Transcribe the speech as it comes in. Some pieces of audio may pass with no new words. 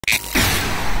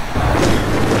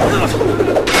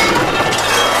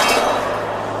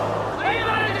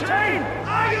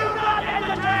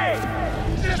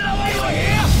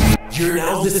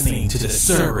listening to the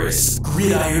Cerberus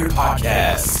Gridiron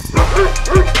Podcast.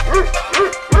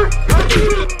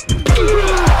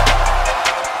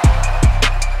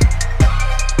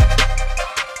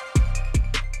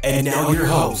 And now your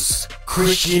hosts,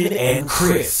 Christian and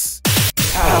Kris,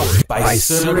 powered by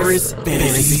Cerberus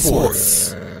Fantasy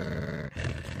Sports.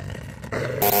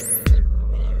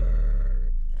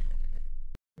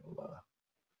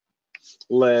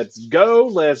 Let's go.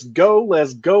 Welcome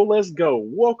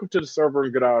to the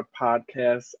Cerberus Gridiron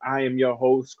Podcast. I am your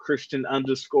host,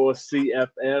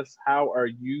 Christian_CFS. How are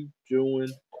you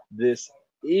doing this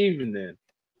evening?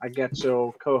 I got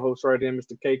your co-host right there,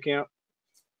 Mr. K Camp.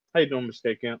 How you doing, Mr.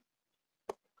 K Camp?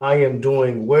 I am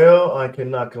doing well. I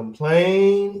cannot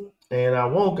complain, and I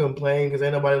won't complain because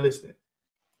ain't nobody listening.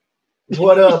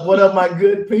 What up? What up, my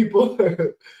good people?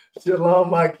 Shalom,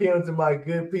 my Kim, to my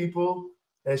good people.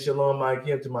 And shalom, my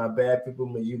Kim, to my bad people.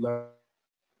 May you learn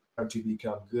to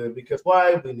become good. Because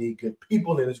why? We need good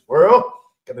people in this world.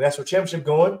 Got the national championship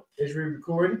going. Is we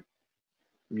recording?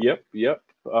 Yep.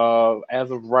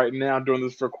 As of right now, during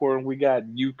this recording, we got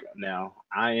UConn. Now,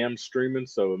 I am streaming,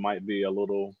 so it might be a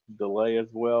little delay as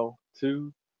well,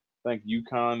 too. I think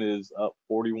UConn is up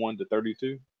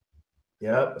 41-32.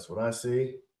 Yeah, that's what I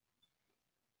see.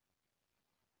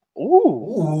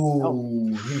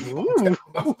 Ooh.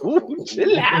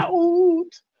 Chill out.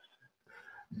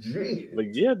 Jeez.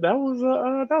 But yeah, that was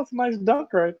a nice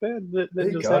dunk right there. That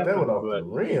he just got happened, that one off the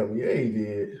rim. Yeah, he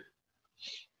did.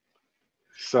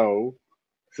 So,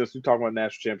 since we're talking about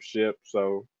national championship,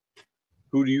 so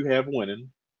who do you have winning?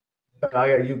 I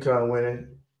got UConn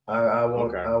winning. I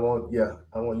want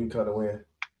UConn to win.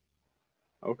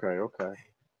 Okay.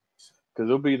 Because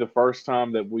it'll be the first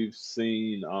time that we've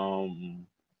seen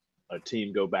a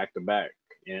team go back to back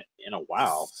in a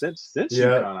while since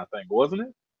UConn, I think, wasn't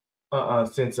it?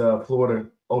 Since Florida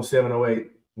 07-08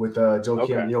 with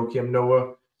Joakim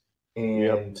Noah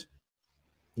and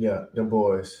them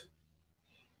boys.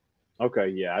 Okay,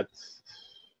 yeah.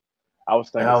 I was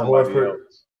thinking Al somebody Horford.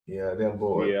 else. Yeah, them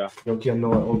boys. Yeah. Joakim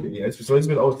Noah. Okay, yeah. So it's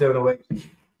been 07-08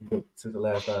 since the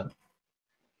last time.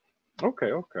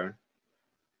 Okay.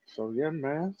 So yeah,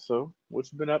 man. So what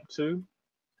you been up to?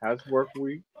 How's work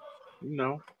week? You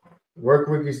know. Work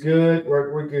week is good.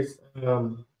 Work week is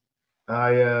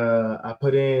I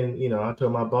put in, I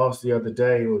told my boss the other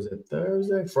day, was it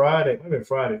Thursday? Friday,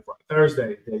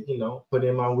 Thursday, that, put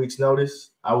in my week's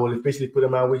notice. I will officially put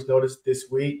in my week's notice this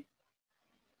week.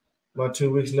 My 2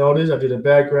 weeks notice. I did a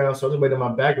background, so I'm just waiting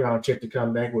on my background check to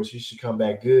come back, which should come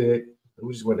back good.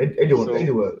 We just they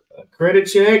do a credit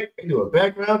check, they do a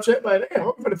background check. Like, damn,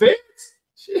 I'm for the feds.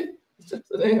 Shit, it's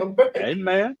just a damn bad. Hey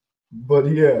man. But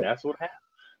yeah, that's what happened.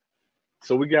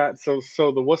 So we got so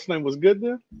the what's name was good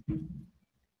then?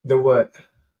 The what?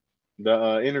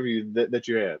 The interview that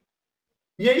you had.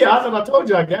 Yeah. I thought I told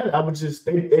you I got it. I was just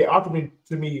they offered me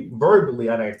to me verbally,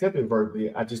 and I accepted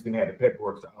verbally. I just didn't have the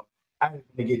paperwork. So I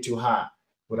didn't get too high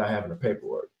without having the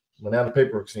paperwork. But now the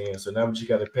paperwork's in, so now we just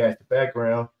got to pass the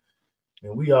background,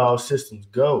 and we all systems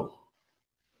go.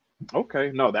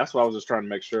 Okay, no, that's what I was just trying to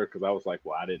make sure because I was like,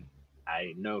 well, I didn't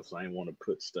know, so I didn't want to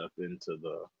put stuff into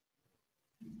the.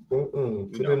 Put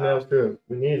it in there, sure.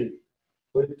 We need it.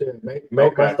 Put it there. My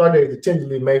start date is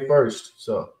tentatively May 1st.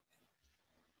 So,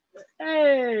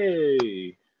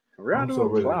 hey, round of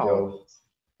applause.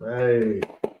 Hey,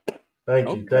 thank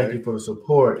you for the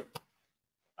support.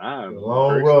 I'm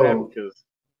long road because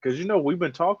we've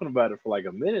been talking about it for like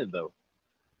a minute though.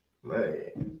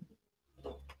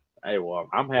 Hey, well,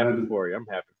 I'm happy for you.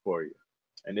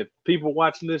 And if people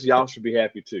watching this, y'all should be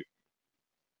happy too.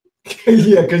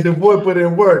 Yeah, because the boy put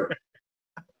in work.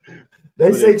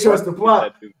 They say trust the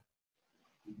plot.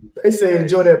 They say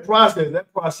enjoy that process.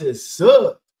 That process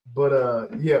sucked.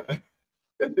 But yeah,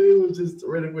 it was just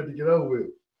really good to get over with.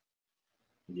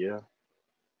 Yeah.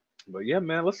 But yeah,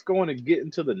 man, let's go on and get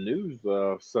into the news.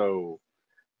 So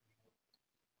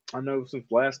I know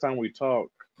since last time we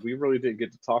talked, we really didn't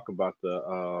get to talk about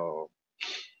the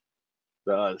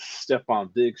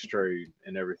Stephon Big trade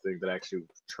and everything that actually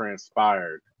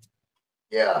transpired.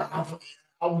 Yeah,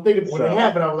 I was thinking when it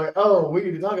happened, I was like, "Oh, we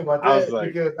need to talk about that,"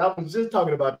 because I was just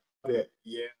talking about that.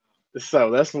 Yeah. So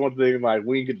that's one thing. Like,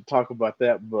 we get to talk about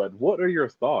that. But what are your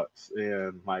thoughts?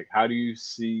 And like, how do you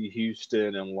see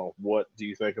Houston? And what do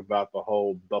you think about the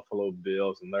whole Buffalo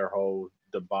Bills and their whole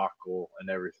debacle and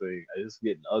everything? It's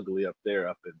getting ugly up there,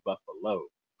 up in Buffalo.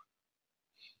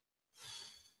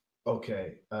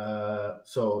 Okay.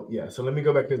 So let me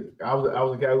go back because I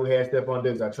was a guy who had Stephon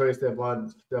Diggs. I traded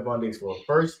Stephon Diggs for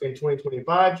first in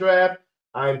 2025 draft.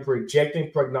 I'm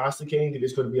prognosticating that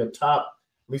it's going to be at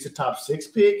least a top 6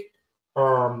 pick.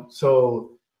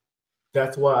 So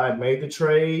That's why I made the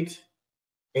trade.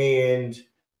 And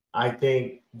I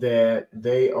think that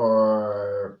they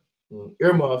are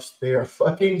earmuffs. They are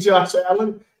fucking Josh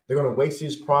Allen. They're going to waste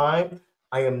his prime.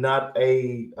 I am not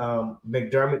a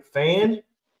McDermott fan.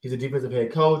 He's a defensive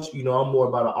head coach. You know, I'm more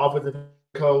about an offensive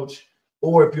coach.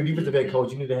 Or if you're a defensive head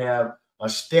coach, you need to have a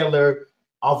stellar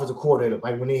offensive coordinator,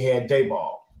 like when he had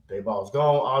Dayball. Dayball's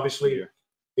gone, obviously. Yeah.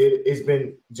 It's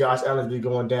been Josh Allen's been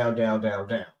going down.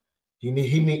 He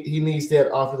needs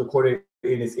that offensive coordinator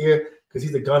in his ear because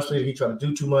he's a gunslinger. He's trying to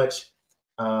do too much.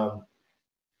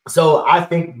 So I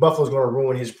think Buffalo's going to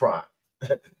ruin his prime.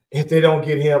 If they don't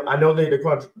get him, I know they're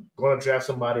going to draft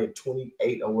somebody at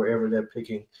 28 or wherever they're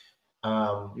picking.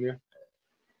 Yeah.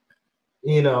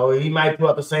 You know, he might put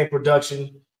up the same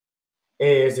production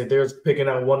as if they're picking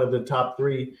out one of the top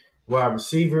 3 wide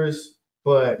receivers.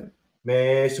 But,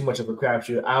 man, it's too much of a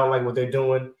crapshoot. I don't like what they're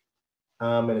doing.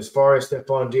 And as far as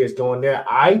Stephon Diggs going there,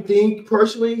 I think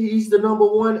personally he's the number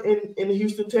 1 in the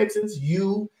Houston Texans.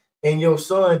 You and your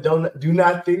son do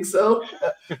not think so.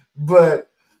 But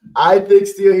I think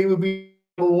still he would be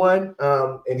number 1.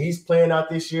 And he's playing out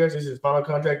this year. This is his final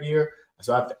contract year.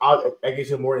 So I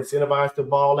gives him more incentivized to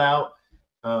ball out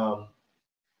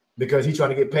because he's trying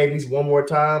to get paid at least one more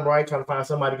time, right? Trying to find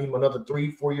somebody to give him another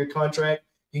 3-4 year contract.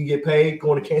 He can get paid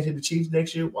going to Kansas City Chiefs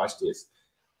next year. Watch this.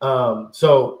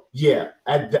 So yeah,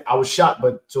 I was shocked,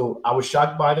 I was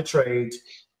shocked by the trade.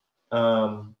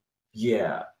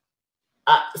 Yeah.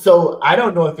 So I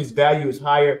don't know if his value is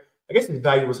higher. I guess his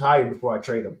value was higher before I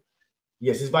trade him.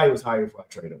 Yes, his value was higher before I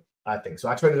traded him, I think. So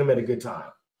I traded him at a good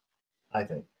time, I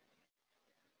think.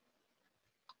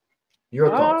 Your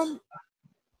thoughts?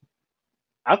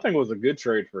 I think it was a good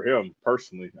trade for him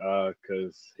personally,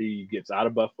 because he gets out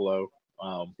of Buffalo.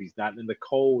 He's not in the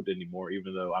cold anymore,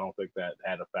 even though I don't think that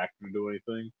had a factor to do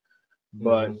anything.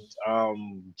 But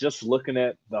just looking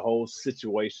at the whole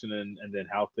situation and then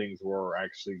how things were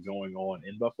actually going on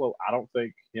in Buffalo, I don't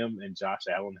think him and Josh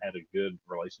Allen had a good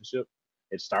relationship.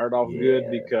 It started off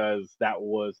good because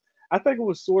I think it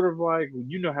was sort of like,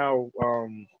 you know how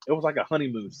it was like a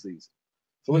honeymoon season.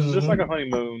 So it's just like a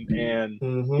honeymoon, and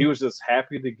he was just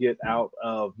happy to get out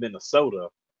of Minnesota.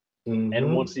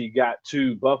 And once he got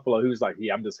to Buffalo, he was like,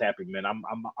 "Yeah, I'm just happy, man.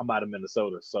 I'm out of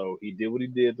Minnesota." So he did what he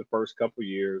did the first couple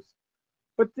years,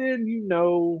 but then you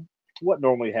know what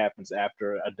normally happens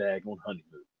after a daggone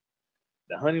honeymoon.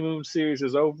 The honeymoon series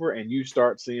is over, and you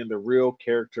start seeing the real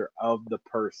character of the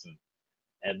person,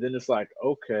 and then it's like,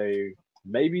 okay,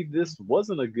 maybe this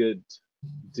wasn't a good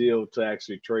deal to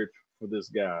actually trade for this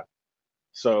guy.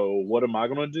 So what am I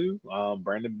gonna do?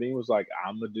 Brandon Beane was like,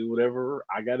 I'm gonna do whatever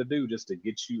I got to do just to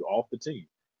get you off the team.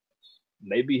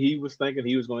 Maybe he was thinking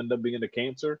he was going to end up being a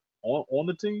cancer on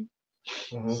the team.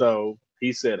 So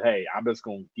he said, "Hey, I'm just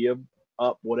gonna give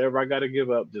up whatever I got to give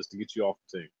up just to get you off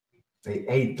the team." They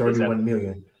ate $31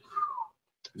 million.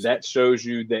 That shows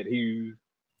you that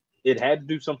it had to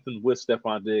do something with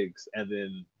Stephon Diggs and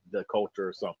then the culture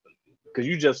or something. Because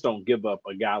you just don't give up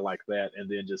a guy like that and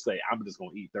then just say, I'm just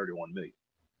going to eat $31 million.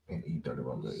 And eat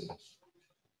 $31 million.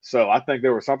 So I think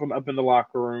there was something up in the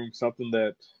locker room, something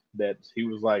that he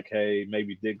was like, hey,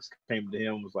 maybe Diggs came to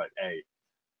him and was like, hey,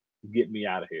 get me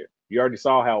out of here. You already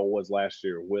saw how it was last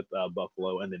year with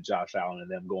Buffalo and then Josh Allen and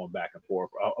them going back and forth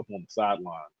up on the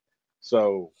sideline.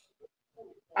 So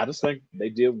I just think they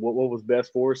did what was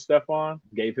best for Stephon,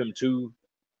 gave him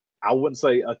I wouldn't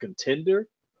say a contender,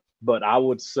 but I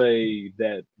would say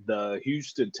that the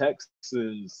Houston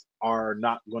Texans are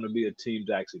not going to be a team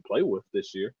to actually play with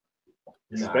this year,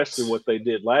 especially what they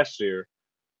did last year.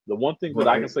 The one thing that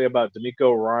I can say about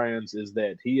DeMeco Ryans is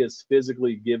that he has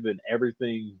physically given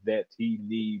everything that he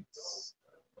needs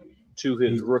to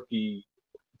his rookie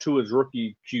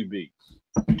QB.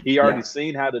 He already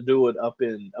seen how to do it up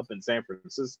in San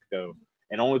Francisco,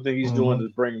 and the only thing he's doing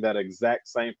is bringing that exact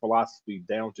same philosophy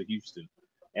down to Houston.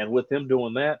 And with him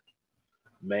doing that,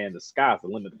 man, the sky's the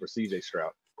limit for CJ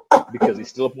Stroud because he's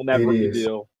still up on that rookie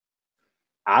deal.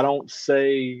 I don't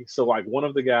say so. Like one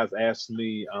of the guys asked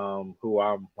me, who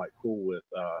I'm like cool with,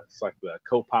 it's like the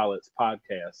Co-Pilots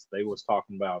podcast. They was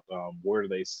talking about where do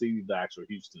they see the actual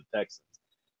Houston Texans.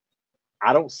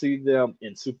 I don't see them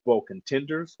in Super Bowl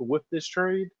contenders with this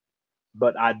trade,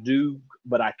 but I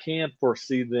can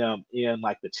foresee them in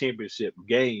like the championship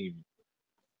game,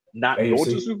 not going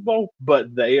to the Super Bowl,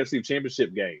 but the AFC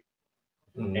championship game.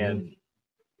 And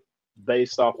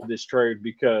based off of this trade,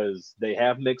 because they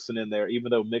have Mixon in there, even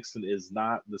though Mixon is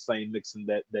not the same Mixon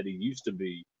that he used to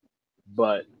be,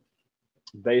 but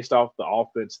based off the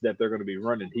offense that they're going to be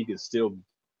running, he can still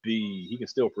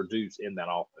produce in that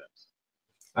offense.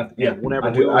 I do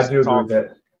agree with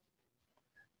that.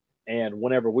 And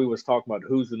whenever we was talking about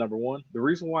who's the number one, the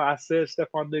reason why I said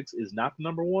Stephon Diggs is not the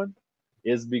number one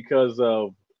is because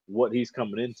of what he's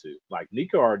coming into. Like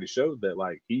Nico already showed that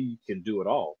like he can do it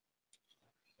all.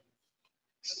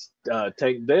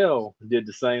 Tank Dell did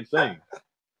the same thing.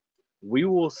 We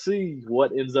will see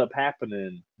what ends up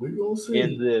happening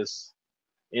in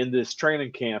this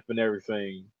training camp and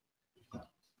everything.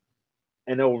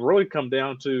 And it'll really come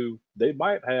down to they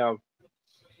might have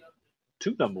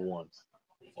two number ones.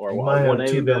 Or one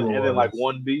A and then like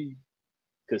one B.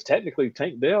 Because technically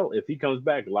Tank Dell, if he comes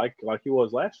back like he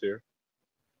was last year,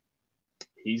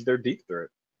 he's their deep threat.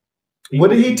 What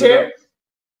did he tear?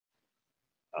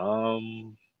 I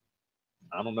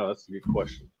don't know. That's a good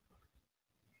question.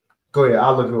 Go ahead.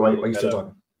 I'll look at it while you're still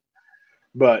talking.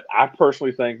 But I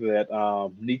personally think that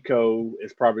Nico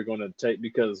is probably going to take,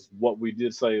 because what we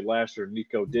did say last year,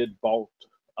 Nico did bulk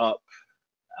up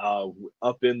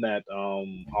in that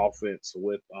offense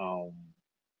with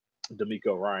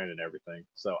D'Amico Ryan and everything.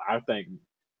 So I think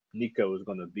Nico is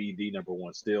going to be the number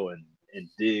one still, and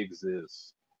Diggs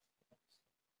is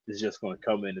just going to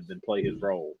come in and then play his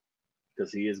role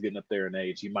because he is getting up there in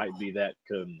age. He might be that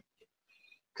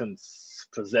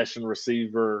possession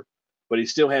receiver, but he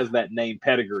still has that name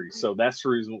pedigree. So that's the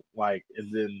reason.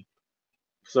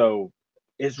 So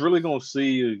it's really going to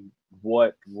see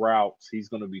what routes he's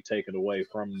going to be taken away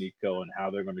from Nico and how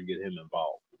they're going to get him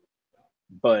involved.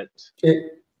 But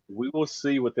we will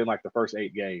see within like the first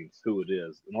 8 games who it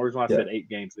is. And the reason why I said 8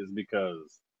 games is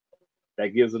because that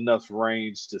gives enough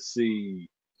range to see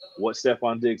what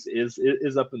Stephon Diggs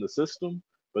is up in the system,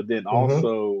 but then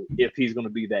also if he's going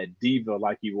to be that diva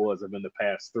like he was in the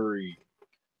past 3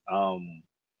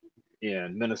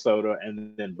 in Minnesota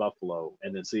and then Buffalo,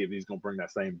 and then see if he's going to bring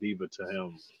that same diva to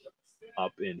him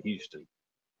up in Houston.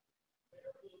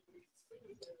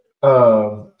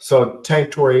 So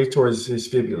Tank tore his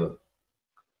fibula.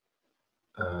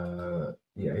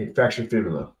 He fractured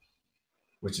fibula,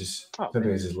 which is something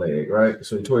is his leg, right?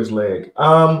 So he tore his leg.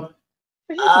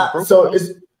 So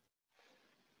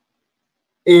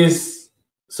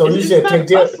you said Tank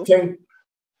Dell is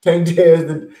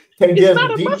the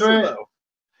deep threat?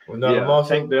 Well, not a muscle.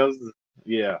 Tank Dell's the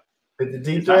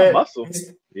deep threat. Muscle.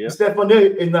 Stephon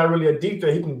Diggs is not really a deep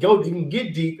threat. He can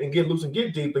get deep and get loose and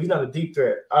get deep, but he's not a deep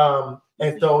threat.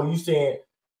 And so you saying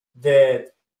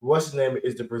that what's his name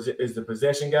is the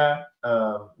possession guy,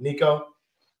 Nico?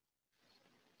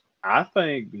 I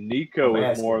think Nico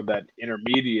is more of that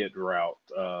intermediate route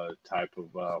type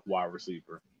of wide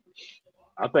receiver.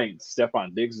 I think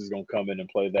Stephon Diggs is going to come in and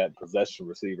play that possession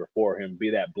receiver for him, be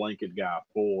that blanket guy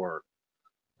for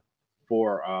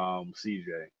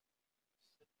CJ.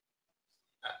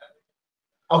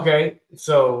 Okay,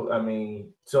 so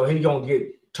he's gonna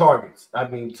get targets. I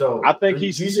think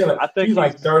he's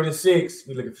like 36.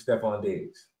 We looking for Stephon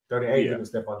Diggs. 38 looking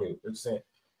for Stephon Diggs. What you saying?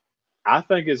 I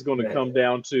think it's going to come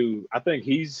down to. I think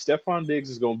Stephon Diggs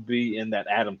is going to be in that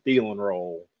Adam Thielen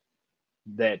role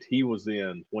that he was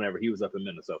in whenever he was up in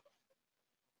Minnesota.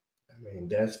 I mean,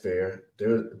 that's fair.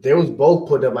 They was both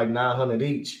put up like 900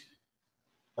 each.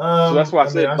 So that's why I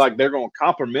said they're going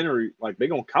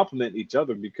to complement each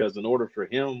other, because in order for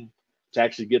him to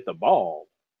actually get the ball,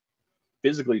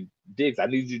 physically, Diggs, I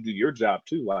need you to do your job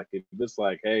too. Like if it's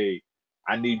like, hey,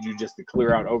 I need you just to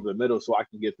clear out over the middle so I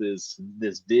can get this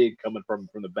dig coming from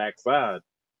the backside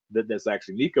that's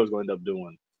actually Nico's going to end up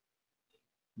doing,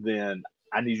 then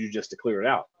I need you just to clear it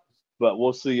out. But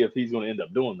we'll see if he's going to end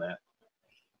up doing that.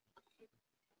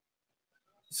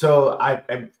 So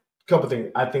a couple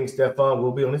things. I think Stephon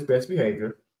will be on his best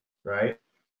behavior, right?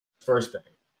 First thing,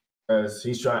 because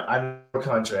he's trying. I know a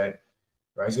contract,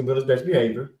 right? He's gonna be on his best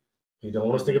behavior. He don't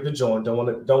want to stick up the joint. Don't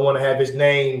want to have his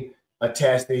name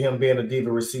attached to him being a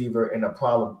diva receiver and a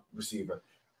problem receiver.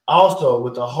 Also,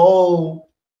 with the whole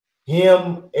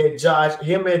in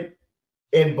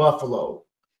Buffalo,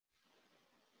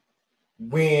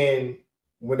 when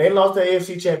they lost the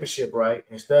AFC Championship, right?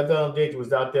 And Stephon Diggs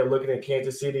was out there looking at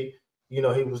Kansas City. He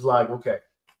was like,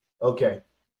 okay,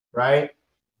 right?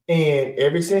 And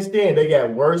ever since then, they got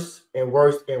worse and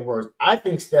worse and worse. I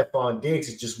think Stephon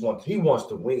Diggs wants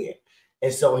to win.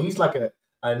 And so he's like a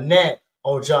gnat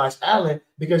on Josh Allen,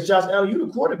 because Josh Allen, you're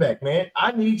the quarterback, man.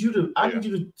 I need you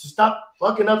to stop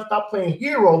fucking up, stop playing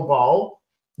hero ball.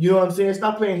 You know what I'm saying?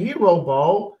 Stop playing hero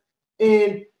ball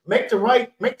and make the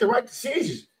right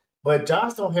decisions. But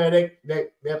Josh don't have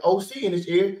that OC in his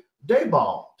ear.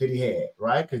 Dayball that he had,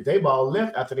 right? Because Dayball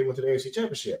left after they went to the AFC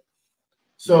Championship.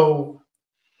 So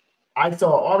I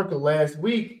saw an article last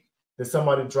week that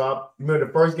somebody dropped. Remember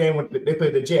the first game when they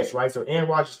played the Jets, right? So Aaron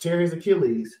Rodgers tear his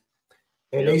Achilles,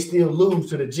 and they still lose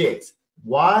to the Jets.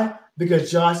 Why?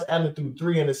 because Josh Allen threw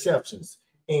 3 interceptions.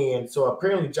 And so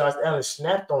apparently Josh Allen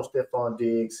snapped on Stephon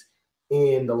Diggs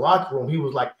in the locker room. He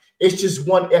was like, it's just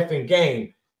one effing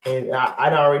game. And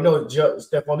I already know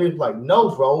Stephon Diggs was like,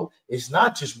 no, bro, it's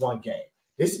not just one game.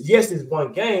 It's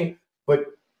one game, but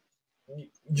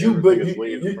you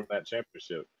from that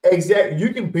championship. Exactly.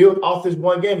 You can build off this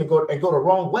one game and go the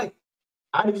wrong way.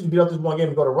 I need you to build off this one game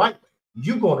and go the right way.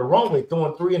 You going the wrong way,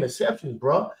 throwing 3 interceptions,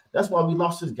 bro. That's why we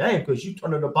lost this game, because you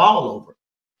turning the ball over.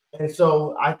 And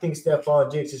so I think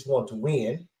Stephon Diggs just want to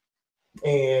win.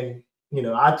 And,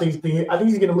 I think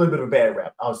he's getting a little bit of a bad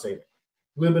rap. I would say that.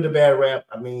 A little bit of a bad rap.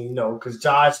 I mean, because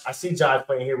I see Josh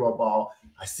playing hero ball.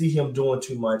 I see him doing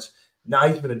too much. Now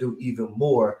he's going to do even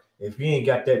more if he ain't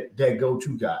got that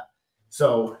go-to guy.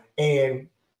 So, and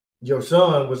your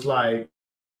son was like,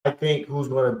 I think who's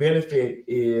going to benefit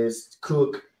is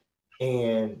Cook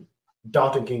and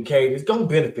Dalton Kincaid. Is going to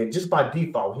benefit. Just by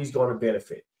default, he's going to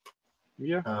benefit.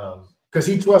 Yeah. Because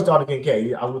he trusts Dalton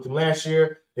Kincaid. I was with him last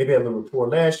year. They had a little rapport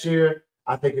last year.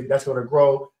 I think that's going to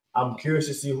grow. I'm curious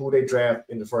to see who they draft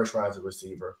in the first round as a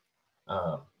receiver.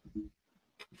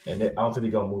 And I don't think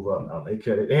they're going to move up.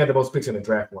 They had the most picks in the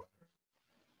draft one.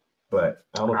 But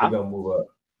I don't know if they're going to move up.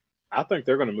 I think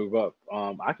they're going to move up.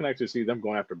 I can actually see them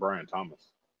going after Brian Thomas.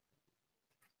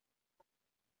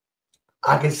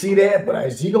 I can see that, but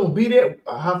is he going to be there?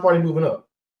 How far are they moving up?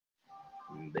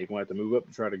 They're going to have to move up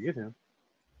to try to get him.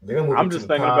 I'm just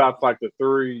thinking about like the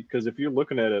 3, because if you're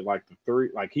looking at it like the 3,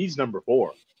 like he's number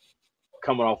 4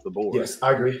 coming off the board. Yes,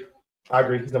 I agree.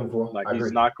 He's number 4. Like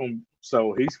he's not going to,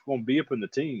 so he's going to be up in the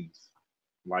teens.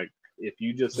 Like if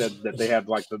you just said that they have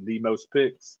like the most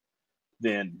picks,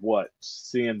 then what?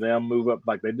 Seeing them move up,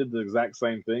 like they did the exact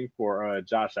same thing for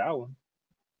Josh Allen.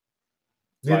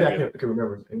 Yeah, like, I can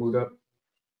remember. They moved up.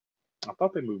 I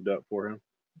thought they moved up for him.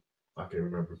 I can't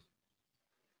remember.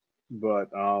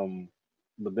 But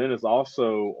then it's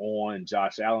also on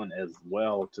Josh Allen as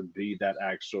well to be that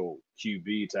actual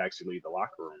QB to actually lead the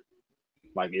locker room.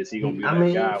 Like, is he going to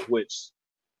be that guy?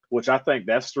 Which I think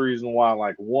that's the reason why.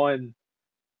 Like, one,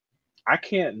 I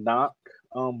can't knock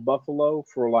Buffalo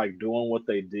for like doing what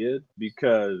they did,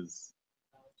 because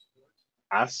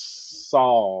I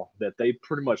saw that they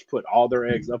pretty much put all their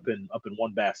eggs up in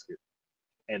one basket,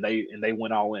 and they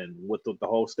went all in with the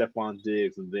whole Stephon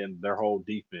Diggs and then their whole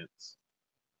defense.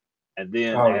 And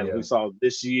then we saw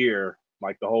this year,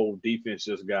 like the whole defense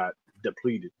just got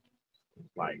depleted.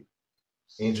 Like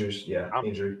injuries,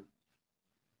 injury.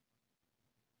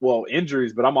 Well,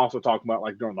 injuries, but I'm also talking about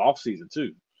like during the offseason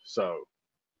too. So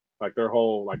like their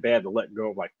whole, like they had to let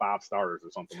go of like 5 starters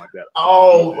or something like that.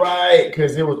 Oh, right,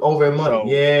 because it was over money. So,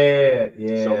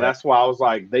 yeah. So that's why I was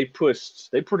like, they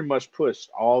pretty much pushed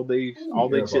all their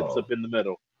chips up in the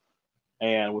middle.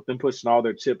 And with them pushing all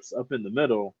their chips up in the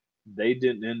middle, they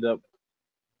didn't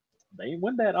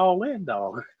win that all in,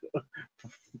 dog.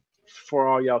 For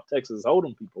all y'all Texas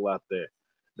Hold'em people out there.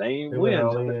 They ain't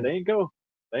win. They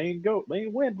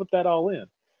ain't win with that all in.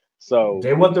 So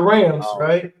they want the Rams,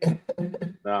 right?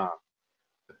 Nah.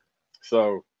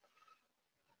 So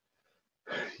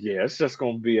yeah, it's just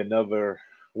gonna be another.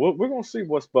 We're gonna see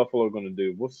what's Buffalo gonna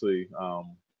do. We'll see.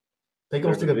 They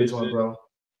gonna stick up this one, bro.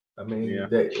 I mean,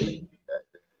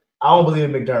 I don't believe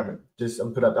in McDermott. I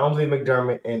don't believe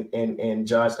McDermott and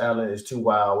Josh Allen is too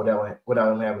wild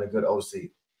without him having a good OC.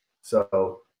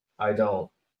 So I don't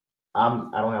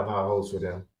have high hopes for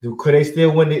them. Could they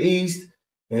still win the East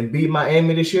and beat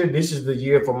Miami this year? This is the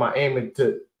year for Miami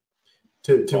to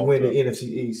win the NFC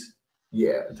East.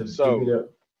 Yeah.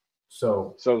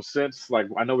 So since like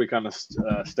I know we kind of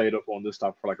stayed up on this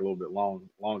topic for like a little bit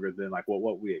longer than like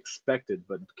what we expected,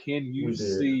 but can you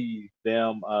see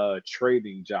them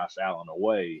trading Josh Allen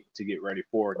away to get ready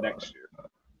for next year?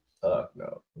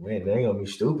 No, man, they ain't gonna be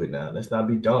stupid now. Let's not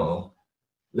be dumb.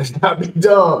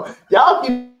 Y'all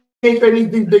keep paying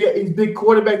these big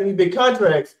quarterbacks and these big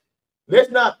contracts.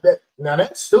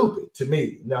 That's stupid to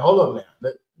me. Now hold up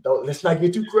now. Let's not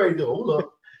get too crazy. Hold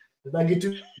up. Let's not get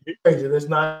too crazy. Let's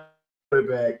not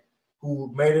quarterback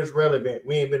who made us relevant.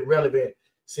 We ain't been relevant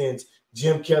since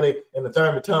Jim Kelly and the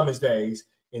Thurman Thomas days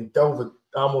in over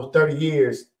almost 30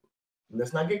 years.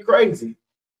 Let's not get crazy.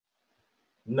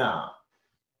 Nah.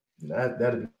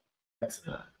 That'd be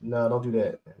no, don't do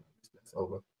that. That's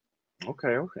over.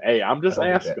 Okay. Hey, I'm just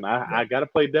asking. I gotta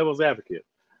play devil's advocate.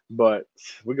 But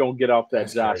we're gonna get off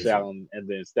that Josh crazy. Allen and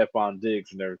then Stephon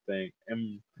Diggs and everything.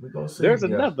 And there's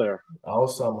another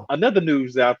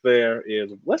news out there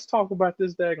is let's talk about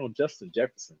this daggone Justin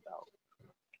Jefferson,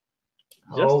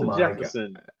 dog. Justin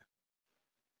Jefferson, God.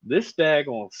 This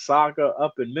daggone saga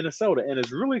up in Minnesota, and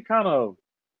it's really kind of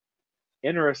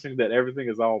interesting that everything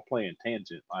is all playing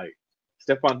tangent. Like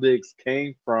Stephon Diggs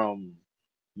came from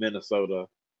Minnesota,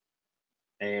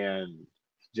 and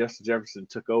Justin Jefferson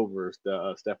took over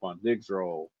the Stephon Diggs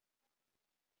role.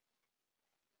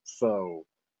 So,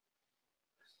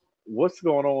 what's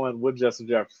going on with Justin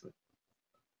Jefferson?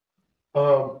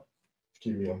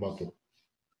 Excuse me, I'm about to.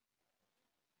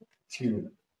 Excuse me.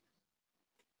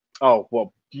 Oh,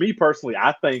 well, me personally,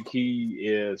 I think he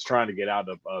is trying to get out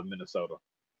of Minnesota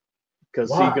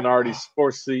because he can already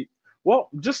foresee. Well,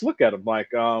 just look at him. Like,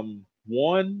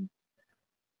 one,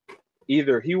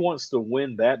 either he wants to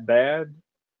win that bad,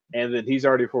 and then he's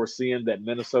already foreseeing that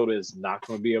Minnesota is not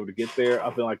going to be able to get there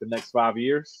up in like the next 5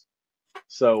 years.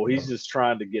 So he's just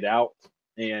trying to get out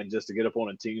and just to get up on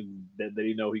a team that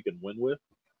he know he can win with.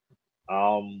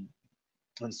 And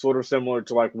sort of similar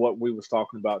to like what we was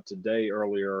talking about today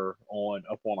earlier on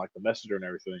like the Messenger and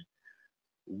everything.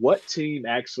 What team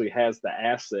actually has the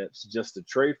assets just to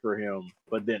trade for him,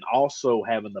 but then also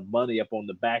having the money up on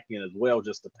the back end as well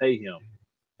just to pay him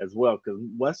as well? Because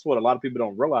that's what a lot of people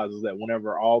don't realize is that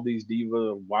whenever all these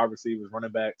diva wide receivers,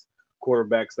 running backs,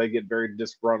 quarterbacks, they get very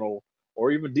disgruntled,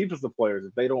 or even defensive players,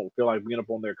 if they don't feel like being up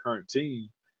on their current team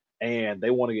and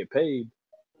they want to get paid,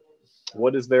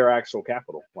 what is their actual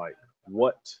capital? Like,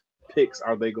 what picks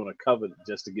are they going to covet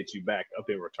just to get you back up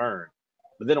in return?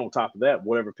 But then on top of that,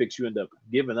 whatever picks you end up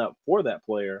giving up for that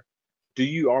player, do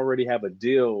you already have a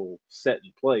deal set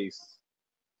in place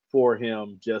for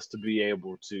him just to be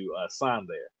able to sign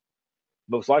there?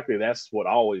 Most likely that's what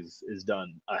always is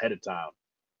done ahead of time.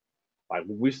 Like,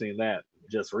 we've seen that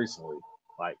just recently.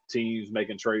 Like, teams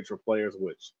making trades for players,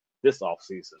 which this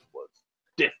offseason was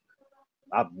different.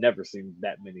 I've never seen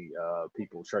that many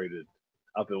people traded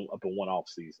up in one off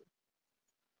season.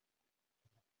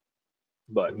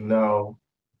 But no,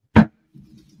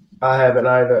 I haven't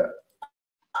either.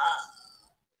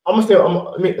 Let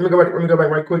me go back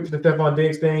right quick to the Stephon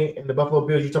Diggs thing and the Buffalo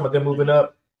Bills. You're talking about them moving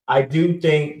up. I do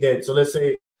think that. So let's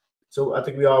say. So I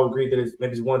think we all agree that it's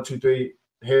maybe it's 1, 2, 3.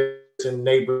 Harrison,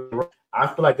 neighbor. I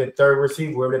feel like that third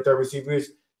receiver, whoever that third receiver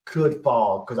is, could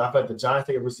fall because I feel like the Giants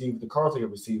take a receiver, the Cardinals take a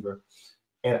receiver,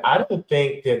 and I don't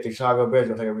think that the Chicago Bears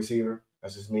will take a receiver.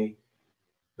 That's just me.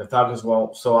 The Falcons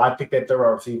won't. So I think that third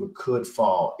wide receiver could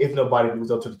fall if nobody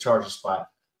moves up to the Chargers spot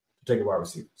to take a wide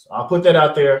receiver. So I'll put that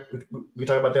out there. We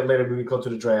talk about that later when we go to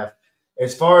the draft.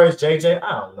 As far as JJ,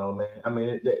 I don't know, man. I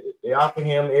mean, they offer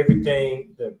him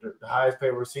everything, the highest paid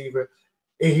receiver.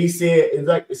 And he said,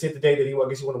 it said today that I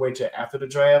guess he want to wait till after the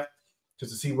draft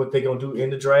just to see what they're going to do in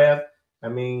the draft. I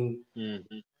mean,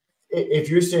 if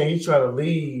you're saying he's trying to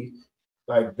leave,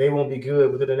 like they won't be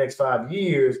good within the next 5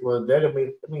 years, well, that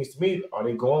means to me, are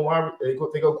they going wide? They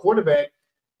go quarterback.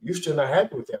 You're still not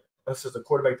happy with that. That's just a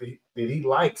quarterback that he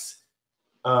likes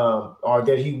or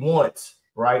that he wants,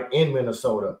 right, in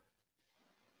Minnesota.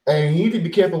 And you need to be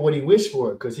careful what he wished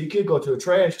for because he could go to a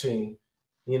trash team.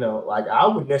 You know, like I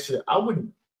don't know if I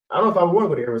would want to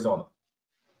go to Arizona,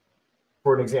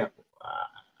 for an example.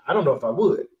 I don't know if I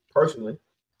would, personally.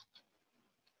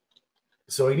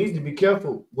 So he needs to be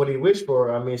careful what he wished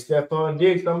for. I mean, Stephon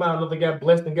Diggs, somehow I don't know if they got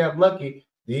blessed and got lucky.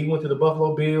 Then he went to the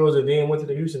Buffalo Bills and then went to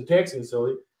the Houston Texans.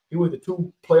 So he went to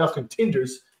 2 playoff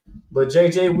contenders. But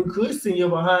JJ, we could see you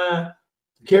behind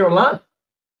Carolina.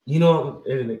 You know,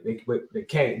 they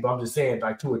can't. But I'm just saying,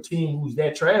 like to a team who's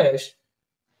that trash.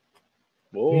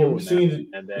 Whoa, we can see you.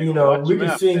 I mean,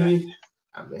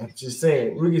 I'm just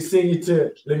saying, we can see you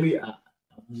to.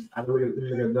 I know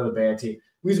another bad team.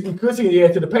 We could see you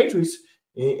to the Patriots,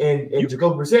 and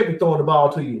Jacoby Brissett be throwing the ball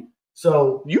to you.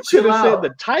 So you could have said the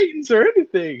Titans or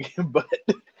anything, but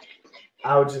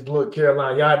I would just look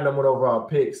Carolina. Y'all had number 1 overall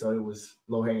pick, so it was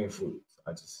low hanging fruit.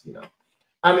 I just,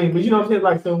 I mean, but you know what I'm saying?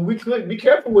 Like, so we could be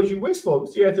careful what you wish for.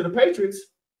 You had to the Patriots,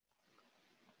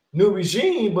 new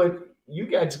regime, but you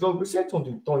got Jacoby Brissett throwing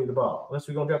you the ball. Unless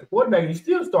we're gonna draft the quarterback, you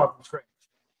still start from scratch.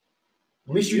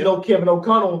 At least you know Kevin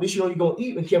O'Connell. At least you know you're gonna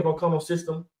eat in Kevin O'Connell's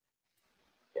system.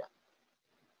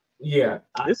 Yeah.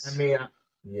 I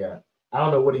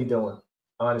don't know what he's doing.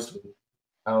 Honestly,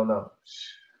 I don't know.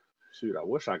 Shoot, I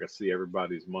wish I could see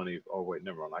everybody's money. Oh wait,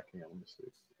 never mind. I can't. Let me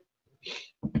see.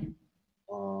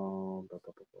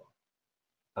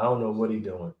 I don't know what he's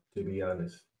doing. To be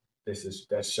honest,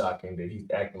 that's shocking that he's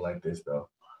acting like this though.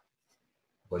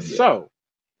 But yeah.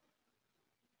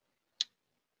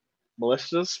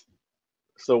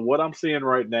 So what I'm seeing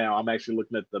right now, I'm actually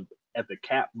looking at the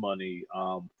cap money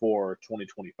for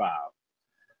 2025,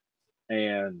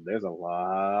 and there's a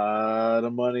lot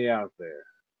of money out there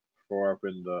for up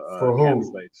in the cap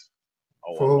space.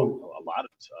 A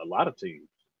lot of teams.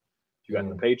 You got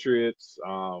the Patriots.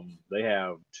 They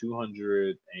have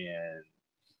 $205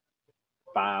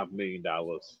 million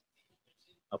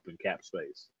up in cap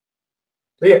space.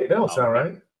 Yeah, that don't sound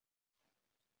right.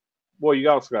 Well, you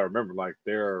also got to remember, like,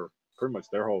 pretty much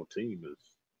their whole team is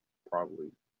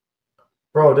probably.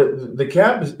 Bro, the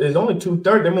cap is only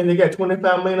 230. I mean, they got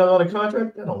 $25 million on the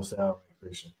contract. That don't sound right,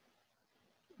 Christian.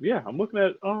 Yeah, I'm looking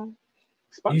at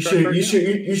You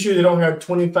sure they don't have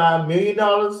 $25 million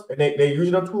and they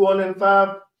using up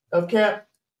 205 of cap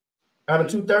out of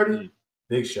 230?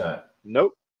 Big shot.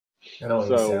 Nope. That don't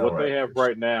so sound what right, they have Christian.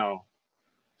 right now,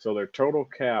 so their total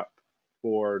cap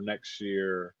for next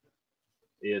year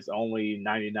is only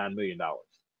 $99 million.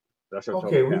 That's their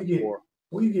total cap for.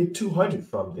 Where you get 200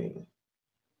 from then?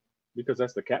 Because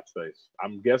that's the cap space.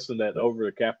 I'm guessing that over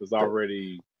the cap is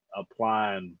already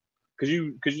applying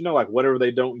because you know, like, whatever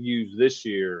they don't use this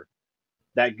year,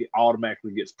 that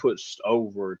automatically gets pushed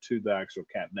over to the actual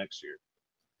cap next year.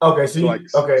 Okay, so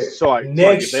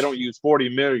if they don't use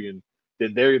 $40 million,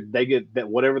 then they get that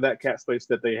whatever that cap space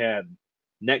that they had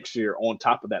next year on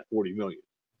top of that $40 million.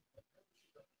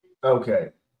 Okay.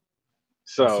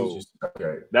 So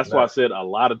that's why I said a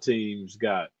lot of teams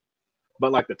got,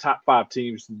 but like the top 5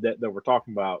 teams that we're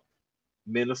talking about,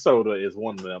 Minnesota is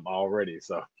one of them already.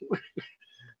 So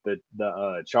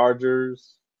the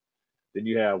Chargers, then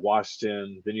you have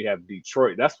Washington, then you have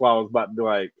Detroit. That's why I was about to be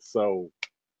like, so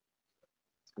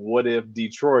what if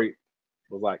Detroit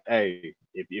was like, hey,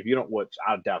 if you don't watch,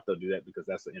 I doubt they'll do that because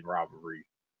that's an in-rivalry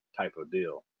type of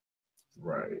deal.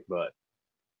 Right.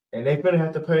 And they better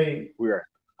have to pay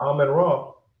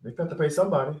Amon-Ra. They have to pay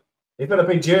somebody. They better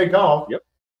pay Jared Goff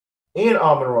and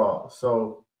Amon-Ra.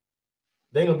 So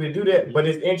they ain't gonna be able to do that. But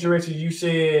it's interesting. You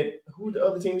said who the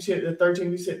other team you said, the third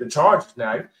team you said, the Chargers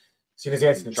now. See this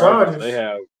answer, the Chargers. They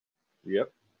have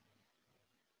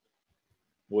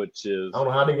which is I don't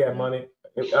know how they got money.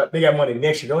 They got money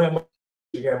next year. Don't have money.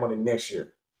 They got money next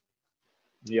year.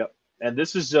 Yep. And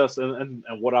this is just and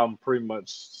what I'm pretty much,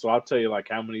 so I'll tell you like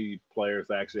how many players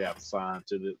they actually have signed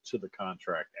to the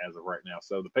contract as of right now.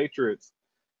 So the Patriots,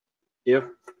 if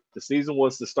the season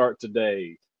was to start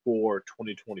today for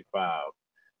 2025,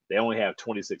 they only have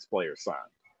 26 players signed.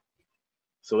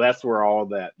 So that's where all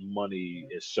that money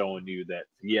is showing you that,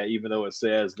 even though it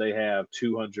says they have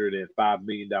 $205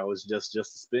 million just to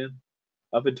spend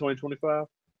up in 2025,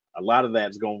 a lot of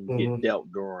that's going to get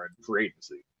dealt during free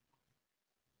agency.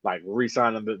 Like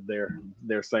re-signing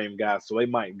their same guys. So they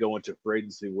might go into free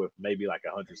agency with maybe like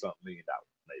 $100-something million,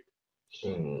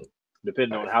 maybe.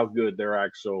 Depending on how good their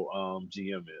actual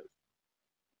GM is.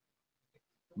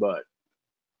 But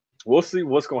we'll see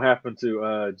what's going to happen to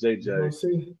JJ. We're going to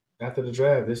see after the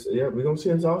draft. We're going to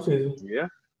see this offseason. Yeah.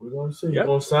 We're going to see. He's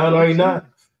going to sign or he's not.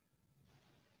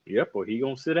 Yep, or he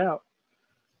going to sit out.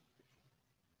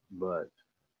 But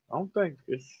I don't think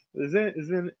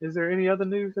is there any other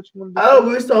news that you want to do?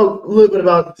 We talked a little bit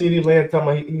about CD Lamb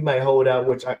talking about he might hold out,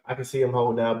 which I can see him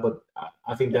holding out, but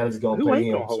I think that is going to pay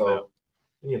him. So,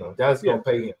 that's going to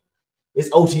pay him. It's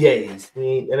OTAs.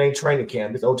 It ain't training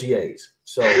camp. It's OTAs.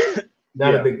 So,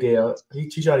 not a big deal.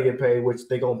 He's trying to get paid, which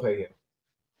they're going to pay him.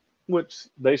 Which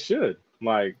they should.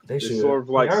 Like, it's sort of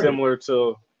like similar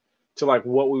to like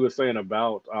what we were saying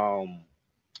about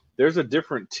there's a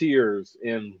different tiers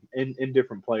in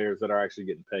different players that are actually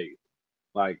getting paid.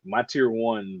 Like my tier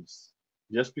ones,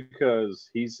 just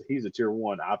because he's a tier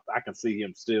one, I can see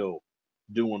him still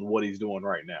doing what he's doing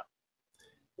right now.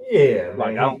 Yeah,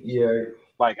 like man,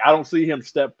 I don't see him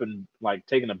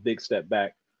taking a big step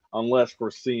back unless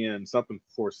something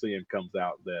foreseeing comes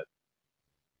out that,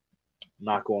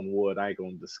 knock on wood, I ain't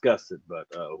gonna discuss it, but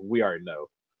we already know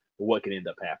what can end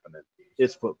up happening.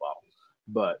 It's football,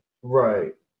 but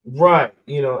right. He's got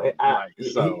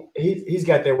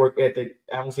that work ethic.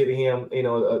 I don't say to him,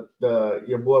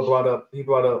 your boy brought up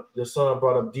your son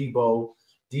brought up Debo.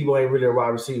 Debo ain't really a wide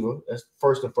receiver. That's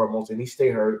first and foremost, and he stay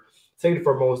hurt. Second and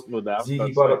foremost, Zeke,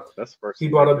 he brought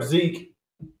up Zeke.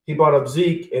 He brought up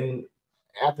Zeke, and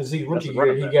after Zeke's rookie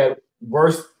year, he got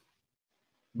worse.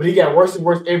 But he got worse and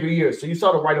worse every year. So you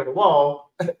saw the writing on the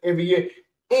wall every year.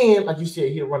 And like you said,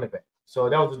 he's a running back. So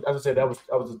that was, as I said, that was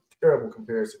a terrible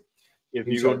comparison. If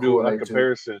you're gonna do a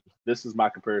comparison, this is my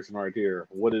comparison right here.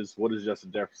 What is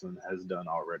Justin Jefferson has done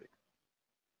already?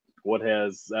 What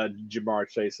has Jamar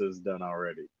Chase has done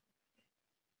already?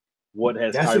 What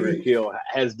has Tyreek Hill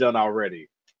has done already?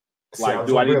 Like,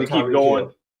 do I need to keep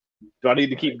going? Do I need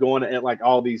to keep going at like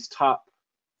all these top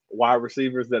wide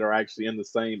receivers that are actually in the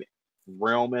same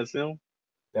realm as him?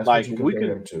 That's like what you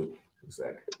compare him to.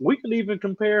 Exactly. We can even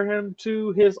compare him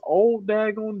to his old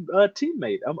daggone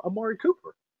teammate, Amari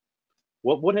Cooper.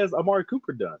 What has Amari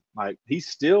Cooper done? Like, he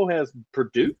still has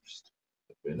produced,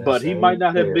 but he might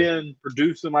not have been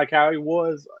producing like how he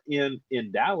was in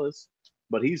Dallas.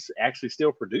 but he's actually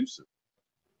still producing.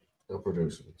 Still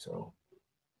producing. So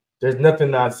there's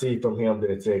nothing I see from him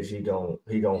that says he don't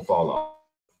fall off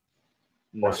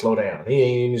or slow down. He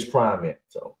ain't in his prime yet.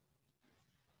 So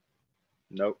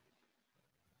nope.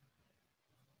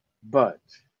 But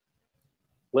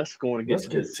let's go and get to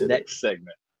this next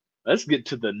segment. Let's get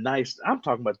to the nice. I'm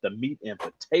talking about the meat and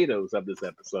potatoes of this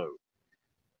episode.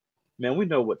 Man, we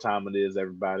know what time it is,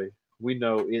 everybody. We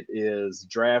know it is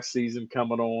draft season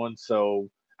coming on. So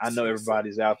I know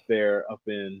everybody's out there up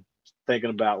in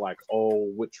thinking about like,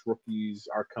 oh, which rookies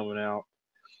are coming out.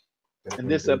 In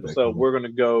this episode, we're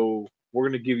going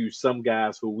to give you some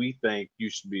guys who we think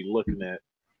you should be looking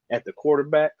at the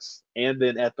quarterbacks and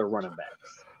then at the running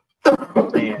backs.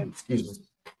 And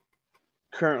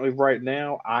currently right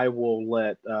now, I will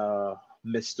let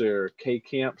Mr. K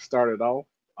Camp start it off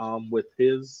with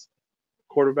his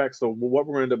quarterback. So what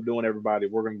we're going to end up doing, everybody,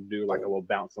 we're going to do like a little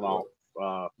bouncing off.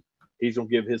 He's going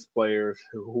to give his players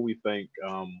who we think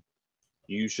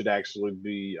you should actually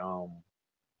be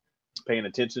paying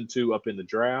attention to up in the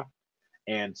draft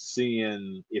and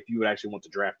seeing if you would actually want to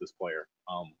draft this player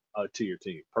to your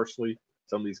team. Personally,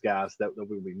 some of these guys that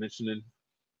we'll be mentioning,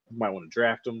 you might want to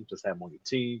draft them, just have them on your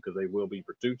team because they will be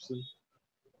producing.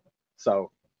 So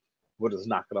we'll just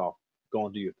knock it off. Go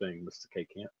and do your thing, Mr. K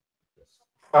Camp.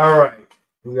 All right.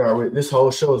 This whole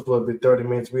show is supposed to be 30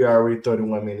 minutes. We are already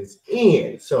 31 minutes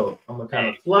in. So I'm going to kind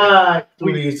of fly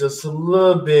through these just a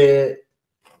little bit.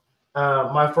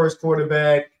 My first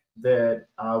quarterback that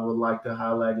I would like to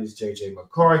highlight is JJ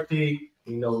McCarthy.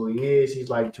 You know who he is. He's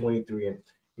like 23 and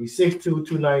he's 6'2",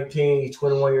 219. He's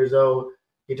 21 years old.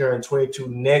 He turned 22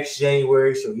 next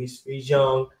January, so he's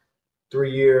young.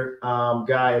 3-year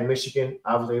guy at Michigan.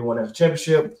 Obviously, he won a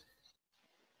championship.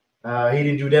 He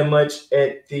didn't do that much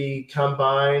at the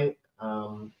combine.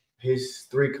 His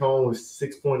 3-cone was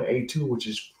 6.82, which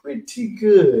is pretty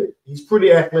good. He's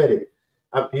pretty athletic.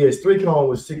 His 3-cone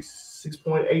was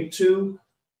 6.82.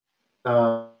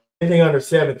 Anything under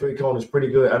 7 3-cone is pretty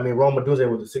good. I mean, Rome Medusa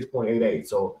was a 6.88.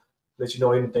 So let you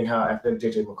know anything how athletic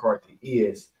JJ McCarthy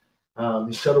is.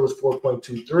 His shuttle was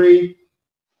 4.23.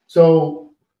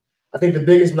 So I think the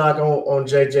biggest knock on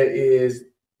JJ is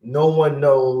no one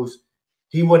knows.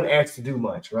 He wasn't asked to do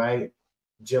much, right?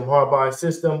 Jim Harbaugh's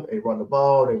system, they run the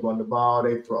ball,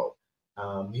 they throw.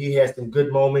 He has some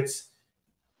good moments.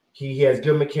 He has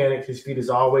good mechanics. His feet is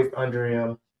always under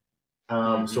him.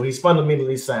 So he's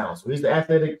fundamentally sound. So he's the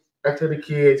athletic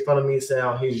kid. He's fundamentally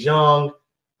sound. He's young.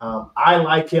 I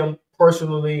like him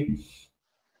personally.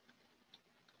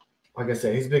 Like I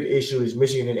said, his big issue is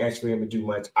Michigan didn't ask for him to do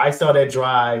much. I saw that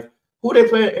drive. Who they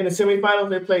played in the semifinals?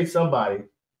 They played somebody.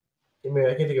 I mean,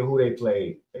 I can't think of who they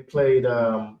played. They played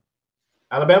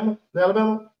Alabama.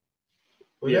 Alabama?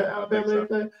 Was that Alabama they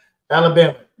played?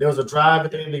 Alabama. There was a drive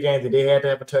at the end of the game that they had to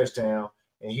have a touchdown,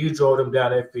 and you drove them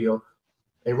down that field.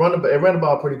 They ran the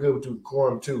ball pretty good with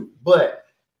Corum too, but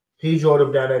he drove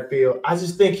them down that field. I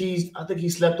think he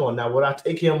slept on. Now, would I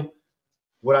take him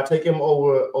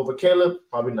over Caleb?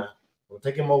 Probably not. Would I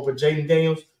take him over Jaden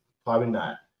Daniels? Probably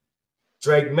not.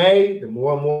 Drake May, the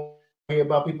more and more I hear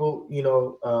about people,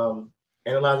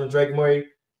 analyzing Drake May,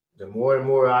 the more and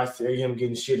more I see him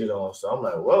getting shitted on. So I'm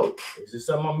like, whoa, is this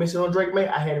something I'm missing on Drake May?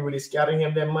 I hadn't really scouted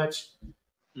him that much.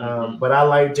 But I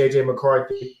like JJ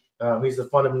McCarthy. He's a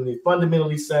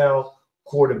fundamentally sound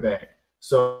quarterback.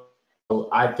 So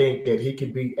I think that he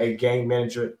could be a game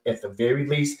manager at the very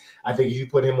least. I think if you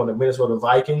put him on the Minnesota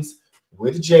Vikings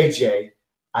with JJ,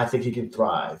 I think he can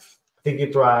thrive. I think he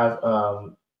can thrive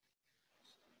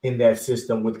in that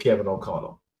system with Kevin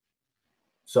O'Connell.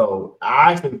 So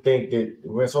I actually think that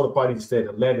Minnesota probably needs to stay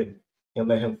at 11 and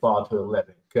let him fall to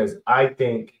 11 because I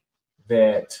think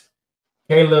that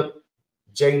Caleb,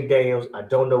 Jaden Daniels, I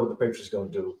don't know what the Patriots are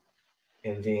going to do.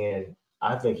 And then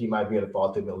I think he might be able to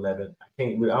fall to 11. I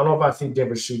don't know if I see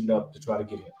Denver shooting up to try to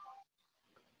get him.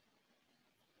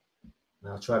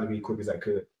 And I'll try to be quick as I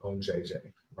could on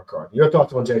JJ McCarthy. Your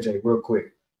thoughts on JJ real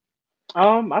quick.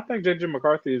 I think JJ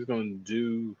McCarthy is going to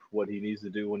do what he needs to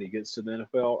do when he gets to the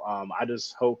NFL. I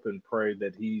just hope and pray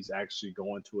that he's actually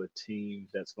going to a team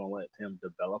that's going to let him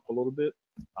develop a little bit.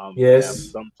 Yes. Have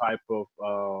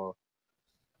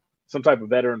some type of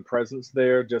veteran presence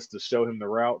there just to show him the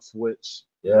routes, which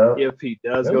if he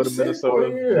does go to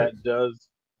Minnesota,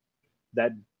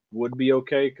 that would be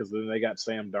okay because then they got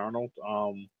Sam Darnold.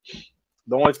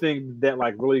 The only thing that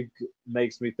really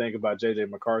makes me think about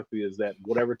JJ McCarthy is that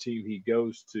whatever team he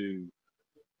goes to,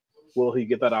 will he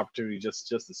get that opportunity just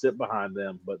to sit behind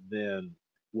them? But then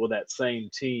will that same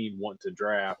team want to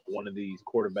draft one of these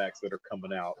quarterbacks that are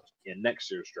coming out in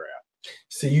next year's draft?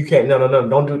 See, you can't. No,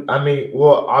 don't do. I mean,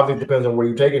 well, obviously it depends on where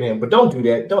you're taking him, but don't do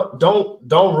that.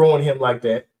 Don't ruin him like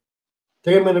that.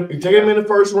 Take him him in the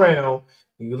first round.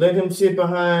 You let him sit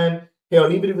behind.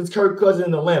 Hell, even if it's Kirk Cousins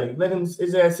in Atlanta, you let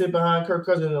his ass sit behind Kirk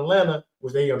Cousins in Atlanta,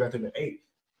 which they got him at 8.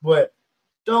 But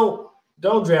don't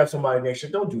draft somebody next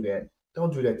year. Don't do that.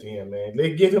 Don't do that to him, man.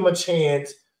 Give him a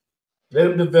chance. Let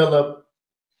him develop.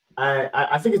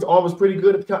 I think his arm was pretty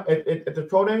good at the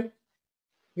pro day.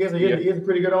 He has a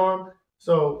pretty good arm.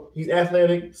 So he's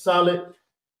athletic, solid.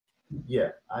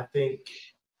 Yeah, I think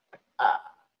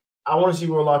I want to see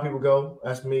where a lot of people go.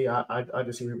 That's me. I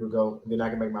just see where people go. And then I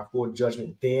can make my full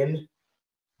judgment then.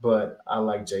 But I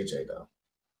like JJ though.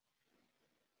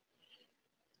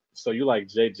 So you like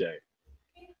JJ?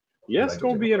 Yeah, it's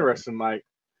gonna be interesting, Mike.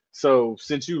 So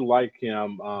since you like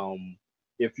him,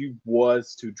 if you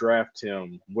was to draft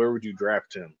him, where would you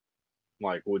draft him?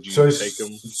 Like, would you take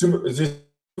him? Is this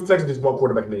flex is one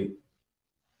quarterback league?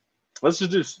 Let's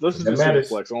just do super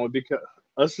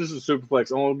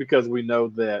flex only because we know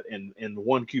that in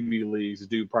one QB leagues, the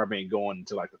dude probably ain't going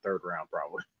into like the 3rd round,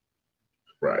 probably.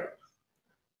 Right.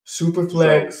 Super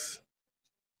flex.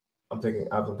 I'm thinking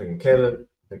Caleb,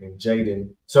 thinking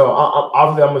Jaden. So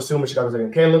obviously I'm assuming Chicago's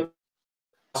taking Caleb.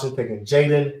 I'm taking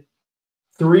Jaden.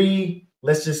 3.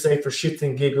 Let's just say for shits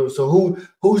and giggles. So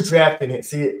who's drafting him?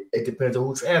 See, it depends on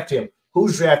who drafted him.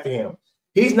 Who's drafting him?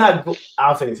 He's not.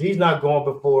 I'll say this. He's not going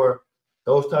before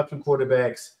those top 2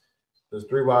 quarterbacks, those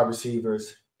 3 wide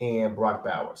receivers, and Brock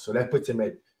Bowers. So that puts him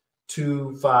at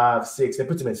 2, 5, 6. That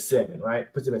puts him at 7,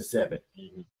 right? Puts him at 7.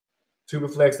 Mm-hmm. Super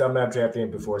flex. I'm not drafting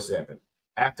him before 7.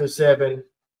 After 7,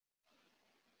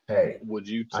 hey, would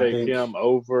you take him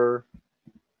over?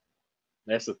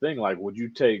 That's the thing. Like, would you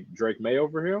take Drake May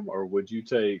over him, or would you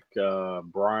take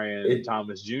Brian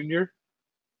Thomas Jr.?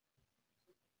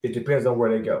 It depends on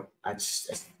where they go.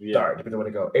 Sorry, depends on where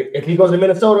they go. If he goes to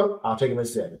Minnesota, I'll take him at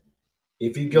 7.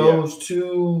 If he goes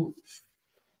to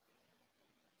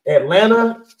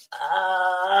Atlanta,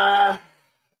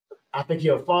 I think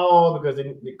he'll fall because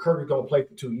Kirk is going to play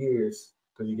for 2 years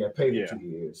because he got paid for 2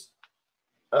 years.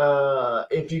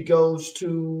 If he goes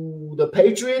to the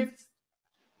Patriots,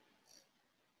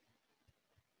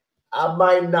 I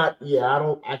might not.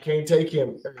 Yeah, I can't take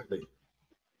him early.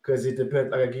 Because it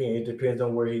depends, it depends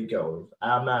on where he goes.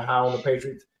 I'm not high on the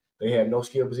Patriots. They have no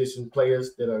skill position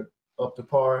players that are up to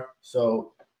par.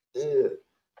 So I'm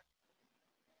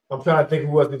trying to think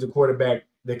who else needs a quarterback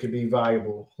that could be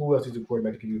viable. Who else needs a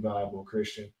quarterback that could be viable,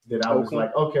 Christian? That I was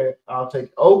like, okay, I'll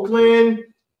take Oakland.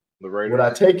 The Raiders. Would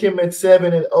I take him at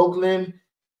 7 in Oakland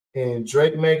and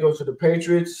Drake May goes to the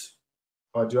Patriots?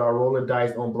 Or do I roll the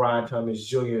dice on Brian Thomas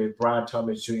Jr. if Brian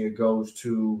Thomas Jr. goes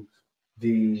to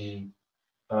the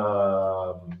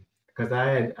because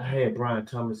I had Brian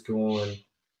Thomas going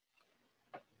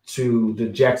to the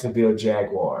Jacksonville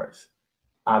Jaguars.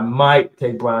 I might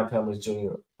take Brian Thomas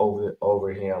Jr.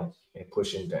 over him and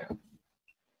push him down.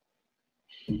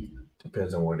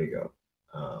 Depends on where they go.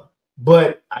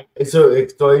 But so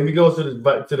if he goes to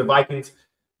the Vikings,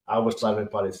 I would slide him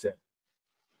probably 7.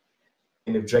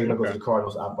 And if Drake May goes to the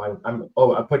Cardinals, if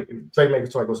Drake May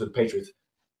goes to the Patriots,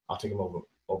 I'll take him over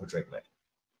Drake May.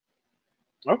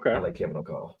 Okay. I like Kevin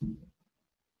O'Connell.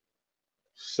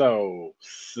 So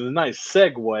a nice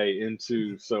segue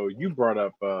into, so you brought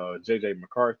up JJ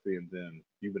McCarthy and then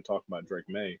you've been talking about Drake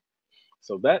May.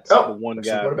 So that's the one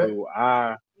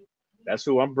guy that's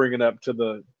who I'm bringing up to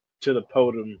the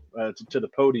podium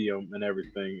and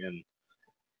everything. And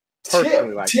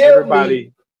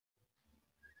personally,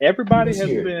 everybody has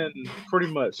been pretty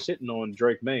much shitting on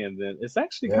Drake May, and then it's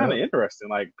actually kind of interesting.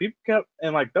 Like people kept,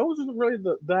 and like those are really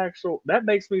the actual, that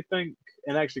makes me think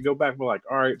and actually go back and be like,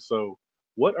 all right, so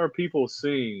what are people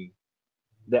seeing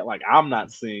that like I'm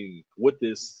not seeing with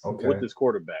this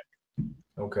quarterback?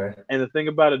 Okay. And the thing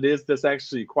about it is that's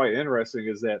actually quite interesting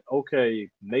is that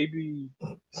maybe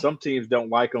some teams don't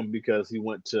like him because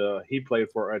he played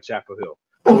for Chapel Hill.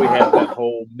 So we had that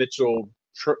whole Mitchell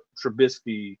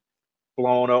Trubisky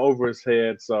blown over his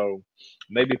head. So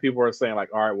maybe people are saying like,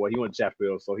 all right, well, he went to Chapel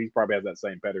Hill, so he probably has that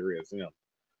same pedigree as him.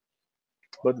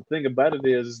 But the thing about it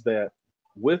is that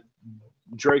with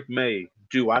Drake May,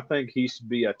 do I think he should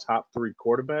be a top 3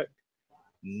 quarterback?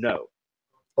 No.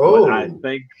 Oh,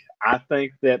 but I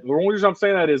think that the only reason I'm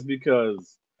saying that is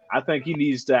because I think he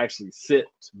needs to actually sit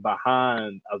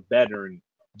behind a veteran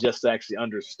just to actually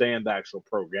understand the actual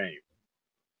pro game.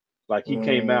 Like he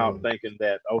came out thinking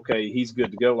that, okay, he's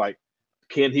good to go. Like,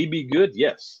 can he be good?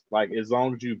 Yes. Like as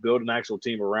long as you build an actual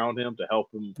team around him to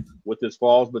help him with his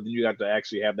flaws, but then you have to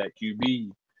actually have that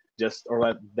QB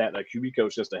that QB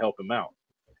coach just to help him out.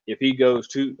 If he goes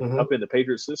up in the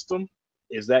Patriots system,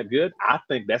 is that good? I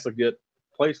think that's a good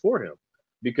place for him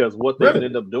because what they can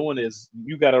end up doing is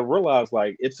you got to realize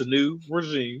like it's a new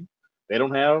regime. They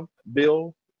don't have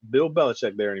Bill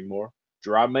Belichick there anymore.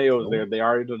 Gerard Mayo is there. They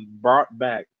already done brought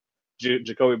back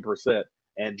Jacoby Brissett,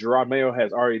 and Gerard Mayo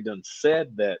has already done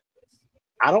said that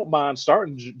I don't mind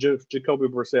starting Jacoby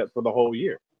Brissett for the whole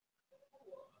year.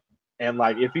 And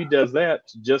like if he does that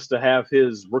just to have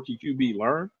his rookie QB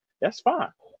learn, that's fine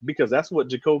because that's what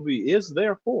Jacoby is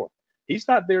there for. He's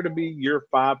not there to be your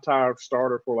 5-time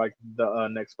starter for like the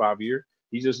next 5 years.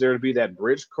 He's just there to be that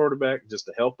bridge quarterback just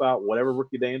to help out whatever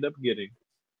rookie they end up getting.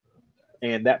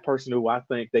 And that person who I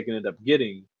think they can end up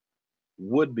getting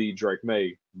would be Drake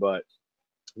May. But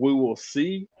we will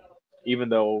see, even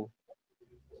though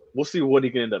we'll see what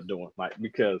he can end up doing. Like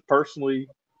because personally,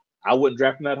 I wouldn't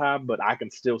draft him that high, but I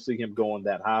can still see him going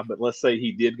that high. But let's say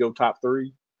he did go top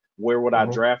 3. Where would I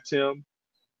draft him?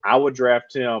 I would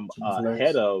draft him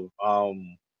ahead of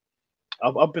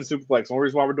up in Superflex. The only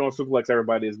reason why we're doing Superflex,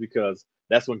 everybody, is because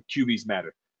that's when QBs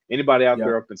matter. Anybody out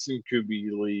there up in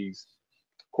QB leagues,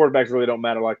 quarterbacks really don't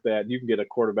matter like that. You can get a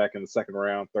quarterback in the 2nd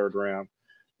round, 3rd round.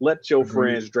 Let your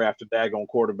friends draft a daggone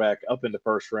quarterback up in the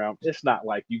 1st round. It's not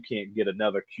like you can't get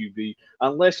another QB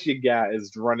unless your guy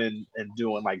is running and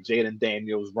doing like Jaden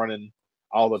Daniels running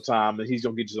all the time, and he's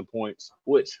gonna get you some points.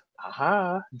 Which,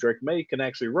 Drake May can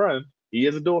actually run. He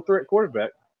is a dual threat quarterback,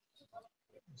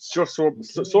 sort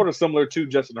of similar to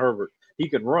Justin Herbert. He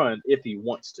can run if he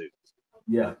wants to.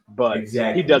 Yeah, but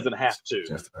he doesn't have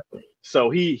to. So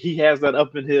he has that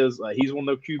up in his. He's one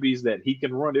of those QBs that he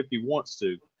can run if he wants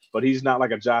to, but he's not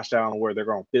like a Josh Allen where they're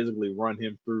going to physically run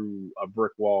him through a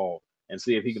brick wall and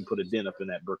see if he can put a dent up in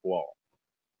that brick wall.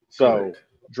 So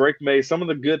Drake May, some of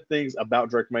the good things about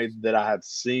Drake May that I have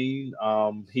seen,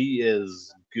 he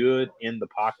is good in the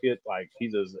pocket. Like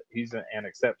he's an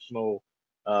exceptional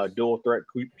dual threat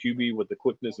QB with the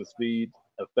quickness and speed,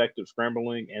 effective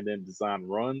scrambling, and then design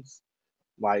runs.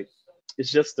 Like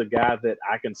it's just a guy that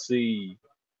I can see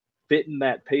fitting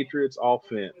that Patriots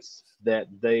offense that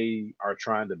they are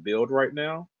trying to build right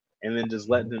now, and then just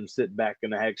letting him sit back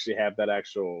and actually have that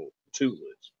actual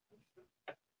tutelage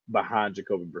behind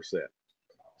Jacoby Brissett.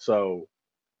 So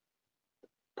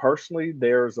personally,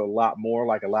 there's a lot more.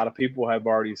 Like a lot of people have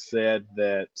already said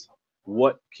that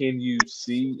what can you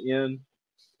see in?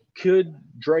 Could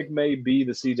Drake May be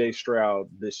the CJ Stroud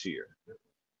this year?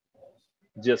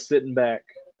 Just sitting back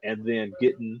and then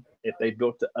getting, if they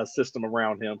built a system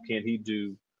around him, can he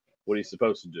do what he's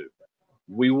supposed to do?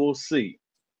 We will see.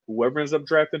 Whoever ends up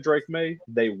drafting Drake May,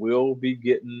 they will be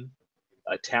getting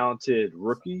a talented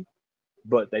rookie,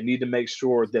 but they need to make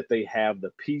sure that they have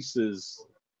the pieces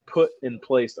put in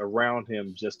place around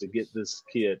him just to get this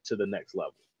kid to the next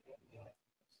level.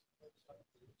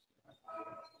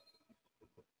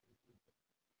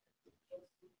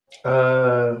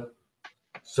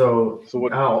 So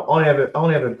I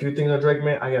only have a few things on Drake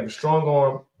May. I have a strong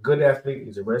arm, good athlete.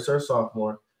 He's a redshirt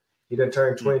sophomore. He done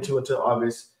turned 22 until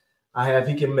August.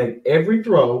 He can make every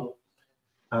throw.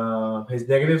 His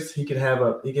negatives, he can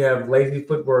have lazy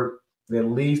footwork that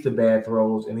leads to bad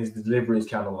throws, and his delivery is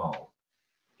kind of long.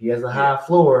 He has a high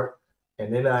floor,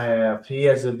 and then he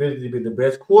has the ability to be the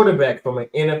best quarterback from an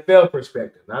NFL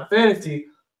perspective, not fantasy,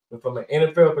 but from an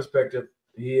NFL perspective,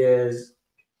 he has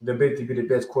the ability to be the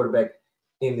best quarterback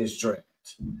in this draft.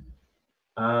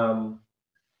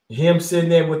 Him sitting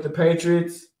there with the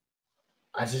Patriots,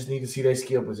 I just need to see their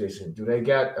skill position. Are they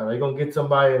going to get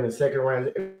somebody in the 2nd round?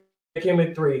 If they came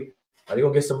in 3, are they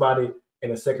going to get somebody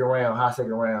in the 2nd round, high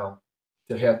 2nd round,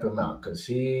 to help him out? Because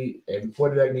every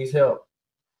quarterback needs help.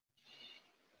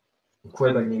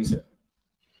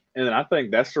 And I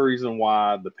think that's the reason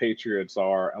why the Patriots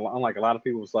are, unlike a lot of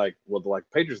people, it's like, well, like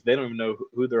Patriots, they don't even know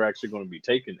who they're actually going to be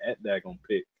taking at daggone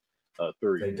pick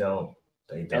 3. They don't.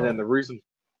 And then the reason,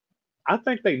 I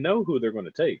think they know who they're going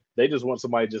to take. They just want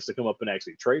somebody just to come up and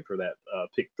actually trade for that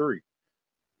pick 3.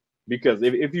 Because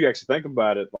if you actually think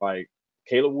about it, like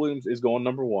Caleb Williams is going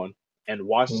number 1, and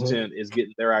Washington is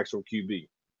getting their actual QB.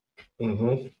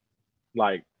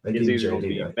 Like it's either going to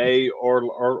be May or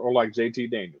like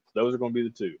JT Daniels. Those are going to be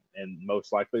the 2, and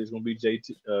most likely it's going to be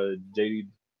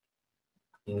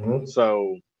JD.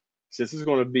 So since it's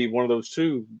going to be one of those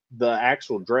 2, the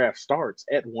actual draft starts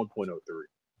at 1.03.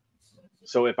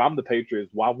 So if I'm the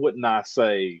Patriots, why wouldn't I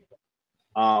say,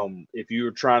 if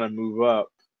you're trying to move up,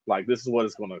 like this is what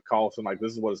it's going to cost, and like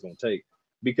this is what it's going to take,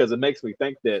 because it makes me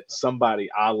think that somebody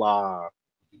a la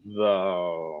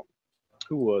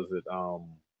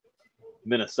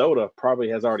Minnesota probably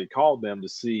has already called them to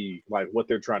see like what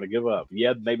they're trying to give up.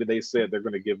 Yeah, maybe they said they're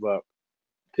going to give up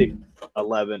pick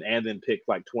 11 and then pick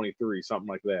like 23, something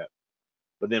like that.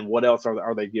 But then what else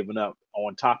are they giving up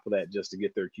on top of that just to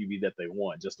get their QB that they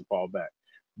want, just to fall back?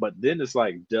 But then it's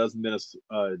like,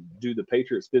 do the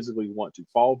Patriots physically want to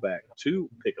fall back to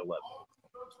pick 11?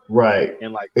 Right.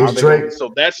 And like,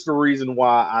 so that's the reason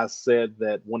why I said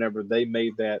that whenever they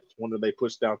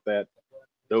pushed out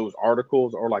those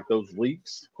articles or like those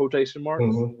leaks, quotation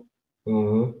marks,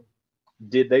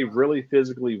 did they really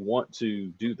physically want to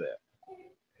do that?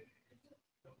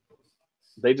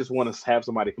 They just want to have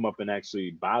somebody come up and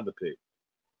actually buy the pick.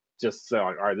 Just say,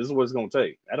 like, all right, this is what it's going to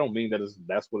take. I don't mean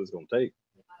that's what it's going to take.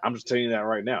 I'm just telling you that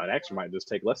right now. It actually might just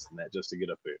take less than that just to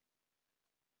get up there.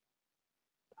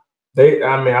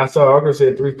 I saw Arthur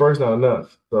said 3 firsts not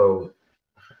enough. So,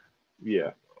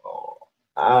 yeah.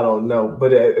 I don't know.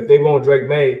 But if they want Drake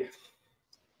May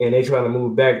and they trying to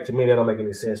move back, to me, that don't make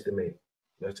any sense to me.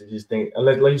 That's just think,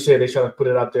 unless, like you said, they trying to put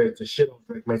it out there to shit on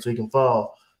Drake May so he can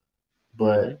fall.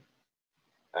 But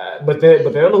they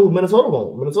don't know who Minnesota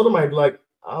want. Minnesota might be like,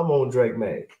 I'm on Drake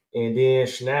May, and then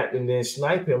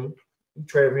snipe him,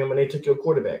 trade him, and they took your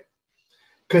quarterback.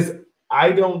 Because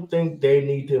I don't think they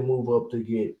need to move up to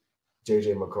get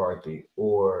JJ McCarthy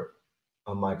or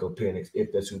a Michael Penix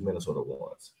if that's who Minnesota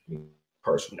wants.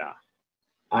 Personally,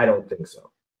 I don't think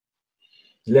so.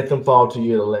 Let them fall to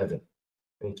year 11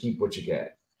 and keep what you got.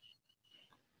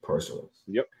 Personally.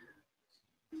 Yep.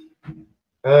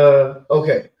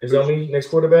 Okay. Is on me next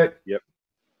quarterback? Yep.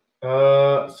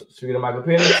 Speaking of Michael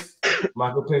Penix,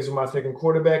 Michael Penix is my second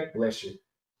quarterback. Bless you.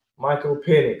 Michael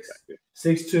Penix,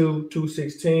 6'2",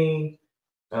 216.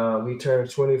 He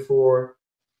turned 24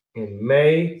 in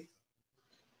May.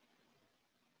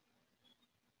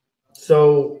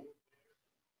 So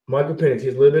Michael Penix, he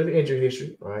has a little bit of injury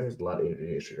history, right? There's a lot of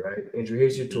injury history, right? Injury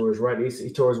history, he tore his right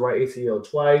ACL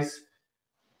twice.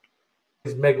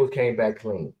 His Bengals came back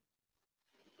clean.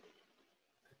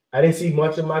 I didn't see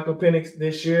much of Michael Penix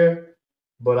this year,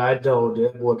 but I know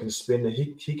that boy can spin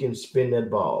he can spin that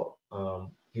ball.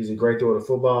 He's a great thrower of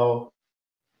football,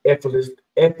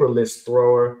 effortless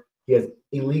thrower. He has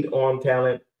elite arm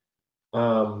talent. He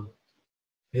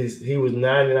was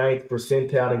 99th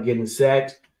percentile in getting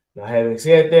sacked. Now, having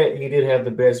said that, he did have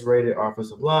the best rated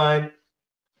offensive line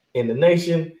in the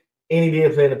nation, and he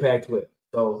did play in the Pac-12.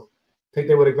 So take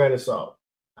that with a grain of salt.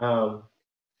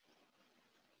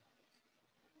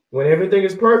 When everything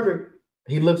is perfect,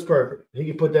 he looks perfect. He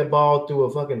can put that ball through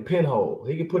a fucking pinhole.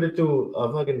 He can put it through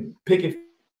a fucking picket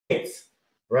fence,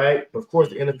 right? But of course,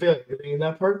 the NFL, everything is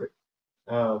not perfect.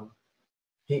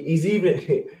 He's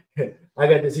even I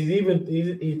got this.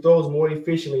 He throws more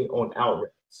efficiently on out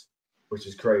routes, which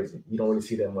is crazy. You don't really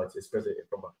see that much, especially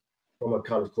from a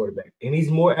college quarterback. And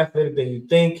he's more athletic than you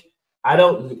think.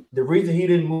 The reason he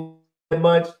didn't move that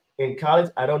much in college,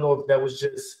 I don't know if that was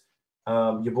just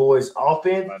your boy's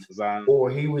offense,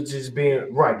 or he was just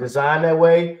being designed that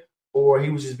way, or he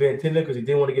was just being tender because he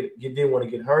didn't want to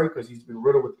get hurt because he's been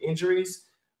riddled with injuries.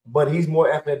 But he's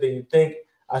more athletic than you think.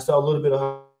 I saw a little bit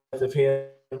of him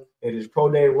at his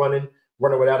pro day running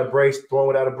without a brace, throwing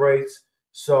without a brace.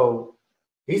 So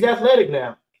he's athletic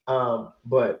now.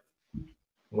 But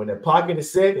when the pocket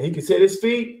is set and he can set his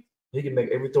feet, he can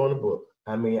make every throw in the book.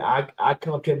 I mean, I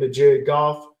compare him to Jared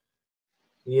Goff.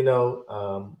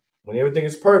 When everything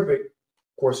is perfect, of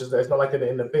course, it's not like in the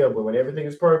NFL, but when everything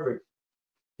is perfect,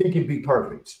 he can be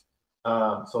perfect.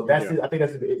 So that's it. I think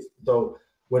that's it. So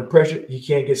when pressure, he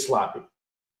can't get sloppy,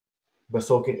 but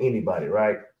so can anybody,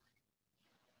 right?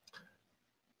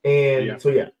 And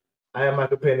I have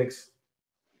Michael Penix.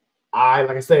 Like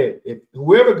I said, if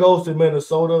whoever goes to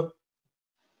Minnesota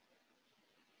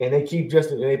and they keep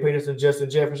they pay Justin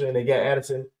Jefferson and they got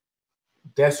Addison,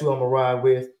 that's who I'm gonna ride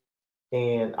with.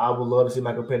 And I would love to see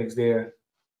Michael Penix there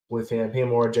with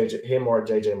him or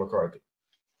JJ McCarthy.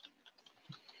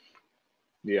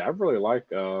 Yeah, I really like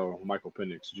Michael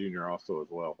Penix Jr. also as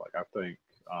well. Like I think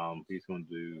he's going to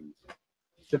do.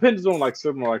 Depends on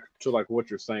similar to what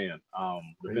you're saying.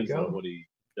 Depends on what he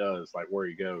does, like where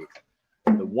he goes.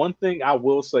 The one thing I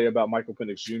will say about Michael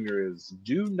Penix Jr. is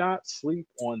do not sleep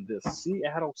on the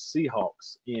Seattle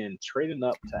Seahawks in trading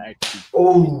up to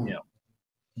actually get him.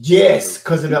 Yes,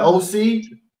 because of the OC,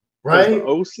 right? The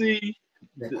OC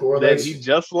that he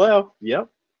just left. Yep.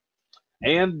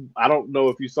 And I don't know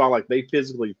if you saw, they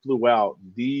physically flew out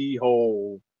the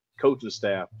whole coaching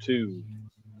staff to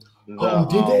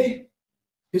did they?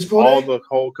 His pro day? The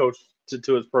whole coach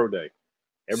to his pro day.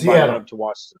 Everybody went up to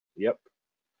Washington. Yep.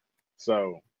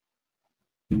 So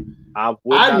I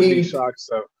would not be shocked.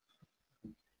 So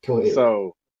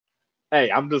hey,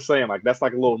 I'm just saying, that's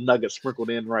like a little nugget sprinkled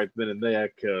in right then and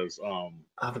there because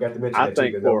I forgot to mention. I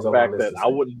think for a fact that I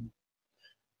wouldn't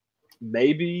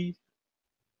maybe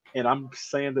And I'm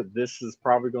saying that this is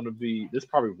probably going to be, this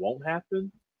probably won't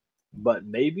happen, but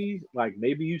maybe,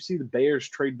 maybe you see the Bears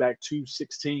trade back to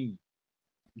 16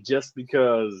 just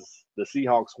because the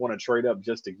Seahawks want to trade up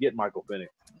just to get Michael Penix,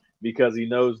 because he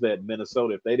knows that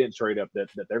Minnesota, if they didn't trade up, that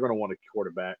they're going to want a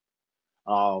quarterback.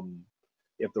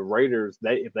 If the Raiders,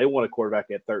 if they want a quarterback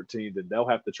at 13, then they'll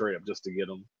have to trade up just to get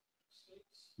him.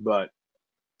 But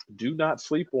do not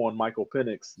sleep on Michael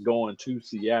Penix going to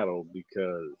Seattle,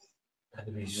 because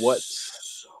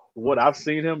what I've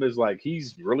seen him is like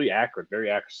he's really accurate, very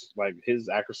accurate. Like his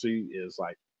accuracy is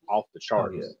like off the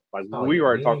charts. We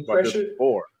already talked about this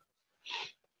before.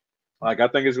 Like I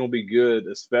think it's going to be good,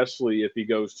 especially if he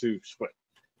goes to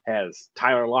has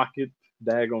Tyler Lockett,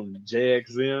 daggone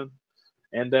JXN,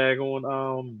 and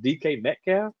daggone DK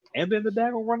Metcalf, and then the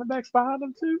daggone running backs behind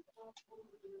him too.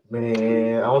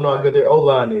 Man, I don't know how good their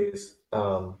O-line is.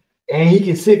 And he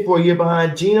can sit for a year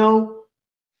behind Geno.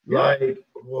 Like,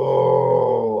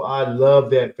 whoa, I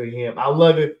love that for him. I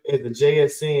love it as the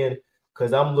JSN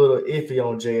because I'm a little iffy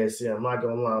on JSN. I'm not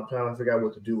going to lie. I'm trying to figure out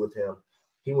what to do with him.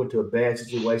 He went to a bad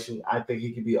situation. I think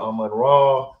he could be on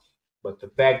Raw, but the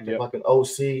fact that fucking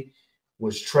OC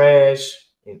was trash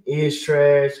and is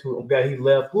trash, he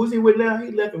left. Who's he with now?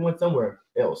 He left and went somewhere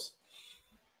else.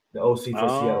 The OC for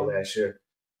Seattle last year.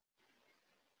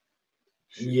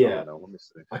 Yeah, let me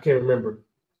see. I can't remember.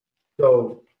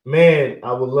 So, man,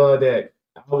 I would love that.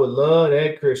 I would love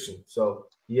that, Christian. So,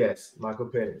 yes, Michael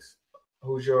Penix.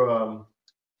 Who's your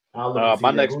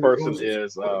my next person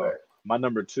is my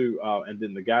number 2, and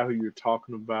then the guy who you're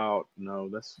talking about. No,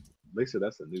 they said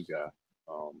that's a new guy.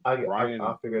 Ryan,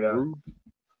 I'll figure it out.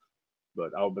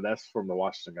 But that's from the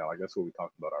Washington guy. Like that's what we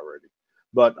talked about already.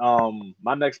 But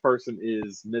my next person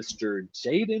is Mr.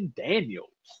 Jaden Daniels.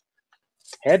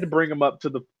 Had to bring him up to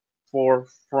the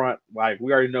forefront. Like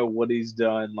we already know what he's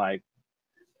done. Like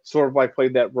sort of like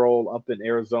played that role up in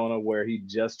Arizona where he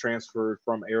just transferred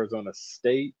from Arizona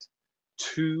State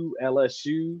to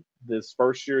LSU. This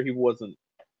first year he wasn't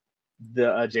the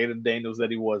Jaden Daniels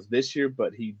that he was this year,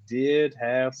 but he did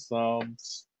have some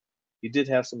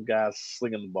guys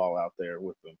slinging the ball out there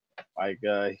with him. Like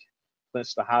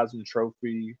clinched the Heisman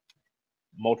Trophy,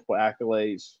 multiple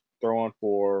accolades, throwing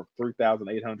for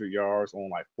 3,800 yards on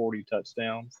like 40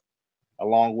 touchdowns,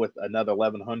 along with another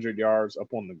 1,100 yards up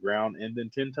on the ground and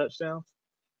then 10 touchdowns.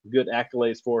 Good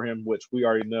accolades for him, which we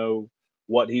already know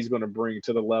what he's going to bring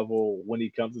to the level when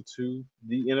he comes into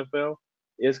the NFL.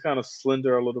 It's kind of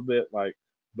slender a little bit,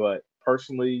 but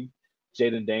personally,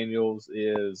 Jaden Daniels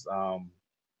is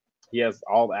he has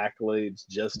all the accolades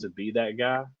just to be that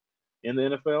guy in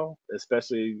the NFL,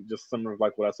 especially just similar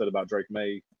like what I said about Drake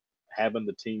May, having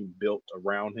the team built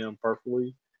around him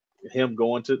perfectly. Him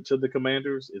going to the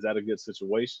Commanders, is that a good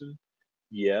situation?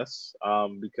 Yes,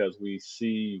 because we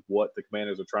see what the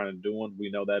Commanders are trying to do. And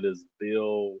we know that is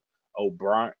Bill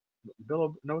O'Brien.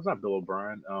 No, it's not Bill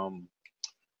O'Brien.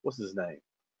 What's his name?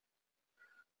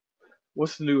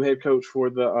 What's the new head coach for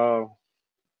the?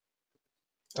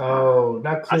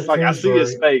 Not Cliff I see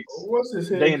his face. What's his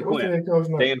head? Dan Quinn.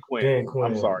 Dan Quinn.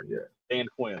 I'm sorry. Yeah. Dan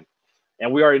Quinn.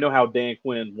 And we already know how Dan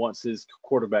Quinn wants his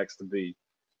quarterbacks to be.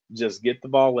 Just get the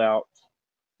ball out,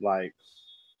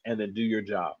 and then do your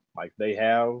job.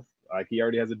 He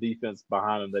already has a defense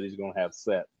behind him that he's going to have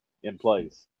set in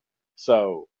place.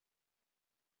 So,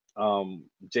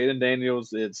 Jaden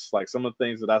Daniels, it's like some of the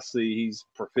things that I see, he's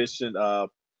proficient,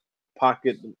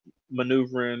 pocket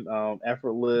maneuvering,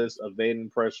 effortless, evading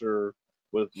pressure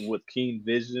with keen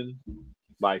vision.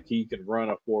 Like he can run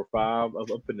a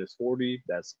 4.5 up in his 40.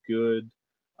 That's good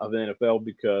of the NFL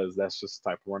because that's just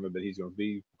the type of runner that he's going to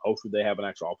be. Hopefully, they have an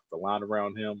actual offensive line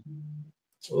around him.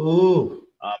 Ooh,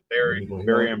 very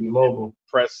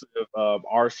impressive.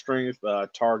 Our strength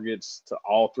targets to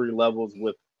all 3 levels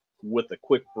with a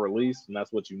quick release, and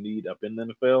that's what you need up in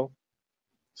the NFL.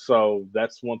 So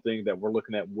that's one thing that we're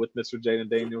looking at with Mr. Jaden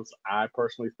Daniels. I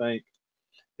personally think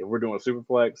if we're doing a super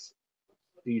flex,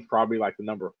 he's probably like the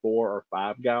number 4 or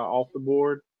 5 guy off the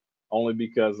board, only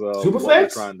because of super what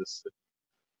flex? we're trying to see.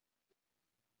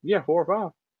 Yeah, 4 or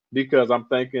 5. Because I'm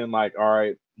thinking all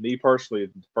right, me personally,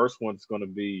 the first one's going to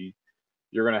be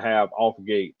you're going to have off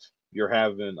gate. You're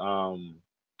having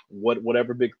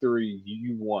whatever big 3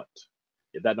 you want.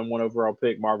 If that number 1 overall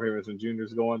pick, Marvin Harrison Jr.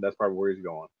 is going, that's probably where he's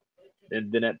going.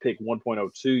 And then at pick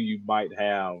 1.02, you might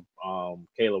have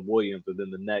Caleb Williams, and then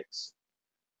the next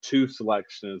 2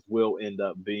 selections will end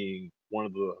up being one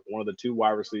of the 2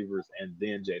 wide receivers, and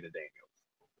then Jaden Daniels.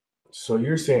 So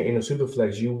you're saying in a super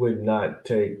flex, you would not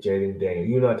take Jaden Daniels.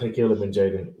 You would not take Caleb and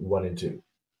Jaden 1 and 2.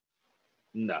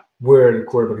 No. Where the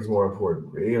quarterback is more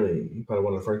important. Really? You're probably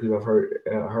one of the first people I've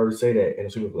heard say that in a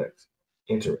super flex.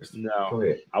 Interesting. No, Go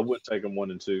ahead. I wouldn't take him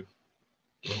 1 and 2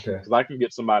 Okay. because I can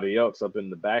get somebody else up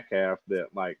in the back half that,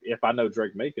 like, if I know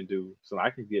Drake May can do, so I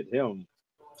can get him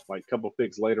like a couple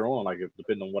picks later on, like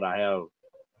depending on what I have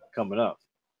coming up.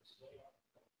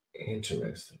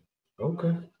 Interesting.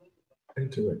 Okay.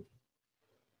 Interesting.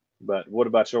 But what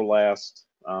about your last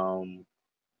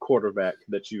quarterback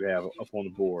that you have up on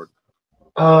the board?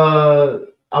 I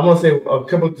want to say a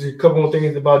couple more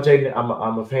things about Jaden.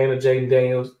 I'm a fan of Jaden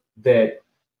Daniels. That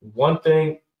one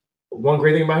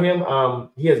great thing about him,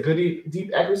 he has good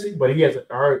deep accuracy, but he has a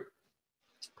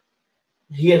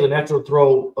natural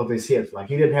throw of his hips. Like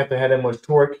he didn't have to have that much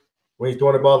torque when he's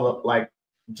throwing the ball like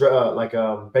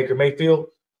Baker Mayfield.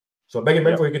 So Baker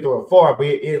Mayfield he can throw it far, but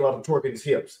he has a lot of torque in his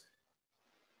hips.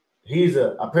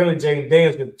 Apparently Jaden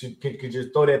Daniels can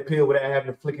just throw that pill without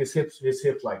having to flick his hips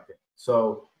like that.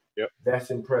 So that's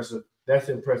impressive. That's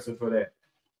impressive for that.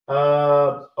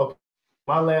 Okay,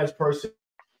 my last person.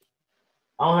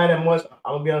 I don't have that much.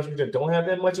 I'm gonna be honest with you. I don't have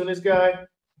that much on this guy.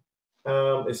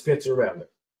 It's Spencer Rattler.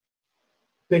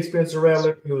 Big Spencer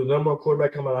Rattler. He was the number one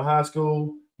quarterback coming out of high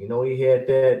school. You know, he had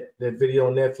that video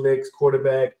on Netflix,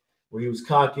 quarterback, where he was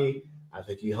cocky. I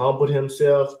think he humbled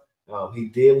himself. He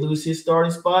did lose his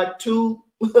starting spot to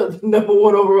number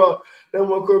one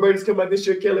quarterback that's coming out this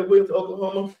year, Kelly Williams,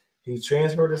 Oklahoma. He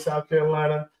transferred to South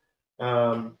Carolina.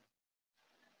 From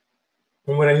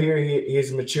what I hear,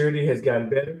 his maturity has gotten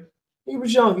better. He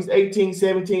was young. He's 18,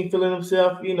 17, feeling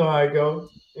himself. You know how it goes.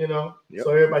 You know,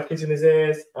 so everybody kissing his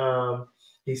ass.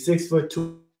 He's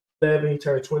 6'2", 11. He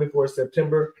turned 24 in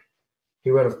September.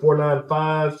 He ran a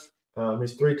 4.95.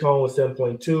 His three cone was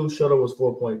 7.2. Shuttle was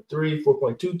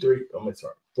 4.23. I'm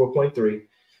sorry, 4.3.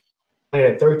 He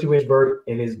had 32-inch vert,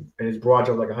 and his broad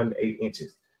jump was like 108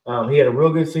 inches. He had a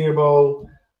real good Senior Bowl.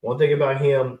 One thing about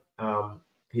him,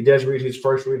 he does read his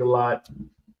first read a lot,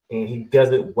 and he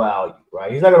doesn't wow you,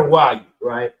 right? He's not going to wow you,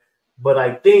 right? But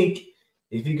I think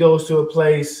if he goes to a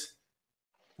place,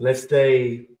 let's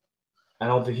say, I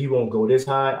don't think he won't go this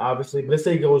high, obviously. But let's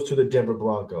say he goes to the Denver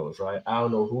Broncos, right? I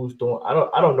don't know who's doing. I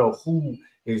don't know who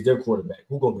is their quarterback.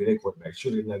 Who's going to be their quarterback?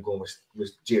 Surely they're not going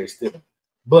with Jerry Stidham.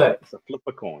 But it's a flip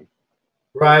a coin.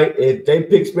 Right, if they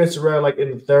pick Spencer Rattler like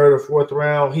in the third or fourth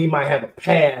round, he might have a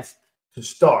pass to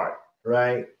start,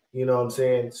 right? You know what I'm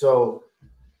saying? So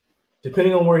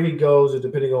depending on where he goes, or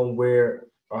depending on where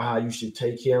or how you should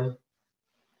take him,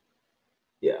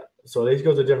 so he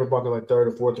goes to Denver Broncos like third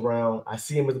or fourth round. I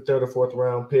see him as a third or fourth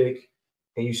round pick,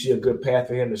 and you see a good path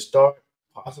for him to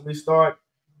possibly start.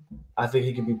 I think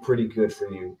he could be pretty good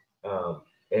for you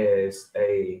as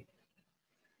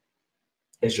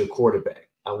your quarterback.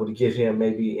 I would get him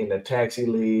maybe in a taxi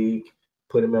league,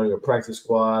 put him on your practice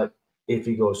squad if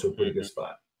he goes to a pretty good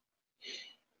spot.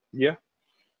 Yeah,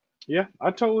 I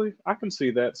can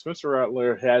see that. Spencer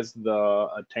Rattler has the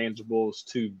intangibles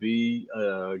to be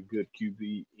a good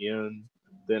QB in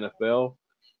the NFL.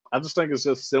 I just think it's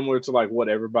just similar to like what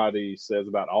everybody says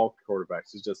about all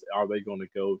quarterbacks. It's just, are they going to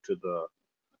go to the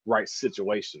right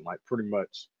situation? Like pretty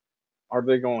much, are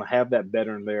they going to have that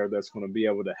veteran there that's going to be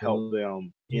able to help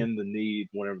them in the need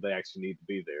whenever they actually need to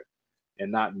be there, and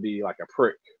not be like a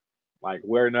prick? Like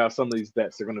where now some of these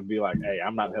vets are going to be like, hey,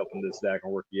 I'm not helping this guy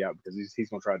and work you out because he's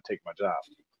going to try to take my job.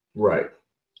 Right.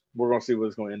 We're going to see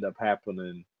what's going to end up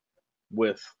happening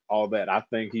with all that. I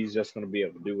think he's just going to be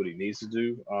able to do what he needs to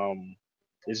do.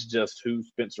 It's just who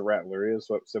Spencer Rattler is.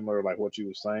 So similar like what you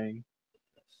were saying.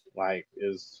 Like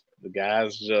is the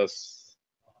guy's just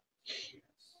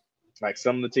like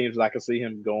some of the teams that I could see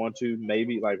him going to,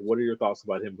 maybe like what are your thoughts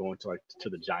about him going to like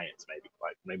to the Giants,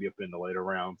 maybe up in the later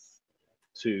rounds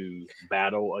to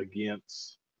battle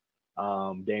against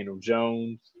Daniel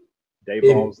Jones?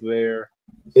 Dayball's there.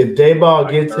 If Dayball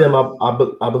gets him,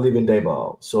 I believe in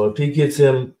Dayball. So if he gets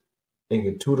him and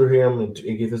can tutor him and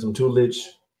give him some tutelage,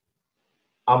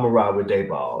 I'm gonna ride with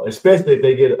Dayball, especially if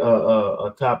they get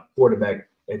a top quarterback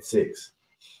at 6.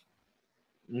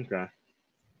 Okay.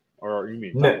 Or you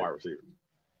mean top wide receiver?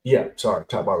 Yeah, sorry,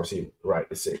 top wide receiver, right,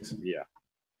 at 6.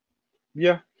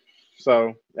 Yeah.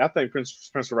 So I think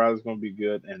Spencer Rattler is going to be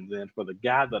good. And then for the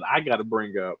guy that I got to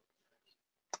bring up,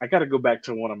 I got to go back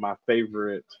to one of my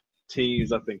favorite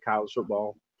teams up in college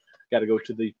football. Got to go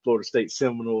to the Florida State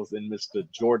Seminoles and Mr.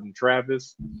 Jordan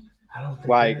Travis. I don't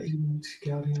think I even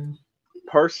scout him.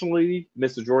 Personally,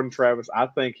 Mr. Jordan Travis, I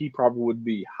think he probably would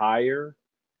be higher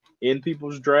in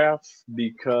people's drafts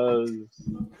because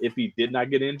if he did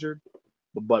not get injured,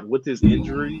 but with his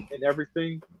injury and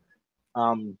everything,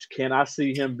 can I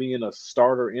see him being a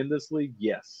starter in this league?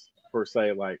 Yes, per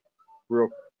se,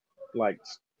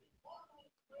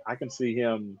 I can see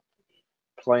him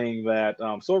playing that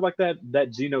sort of like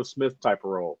that Geno Smith type of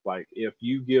role. Like if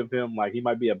you give him like he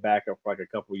might be a backup for like a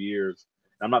couple years.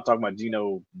 I'm not talking about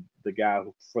Geno, the guy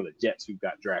for the Jets who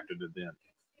got drafted and then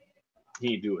he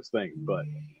didn't do his thing, but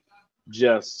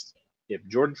just if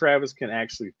Jordan Travis can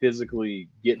actually physically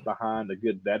get behind a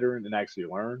good veteran and actually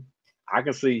learn, I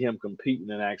can see him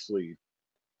competing and actually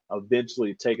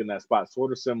eventually taking that spot,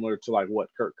 sort of similar to like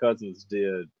what Kirk Cousins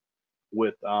did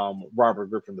with Robert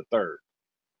Griffin III.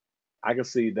 I can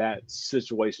see that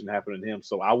situation happening to him.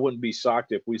 So I wouldn't be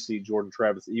shocked if we see Jordan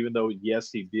Travis, even though,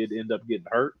 yes, he did end up getting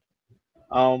hurt.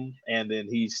 And then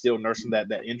he's still nursing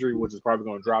that injury, which is probably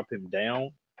going to drop him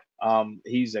down.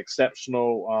 He's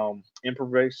exceptional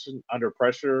improvisation under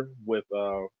pressure with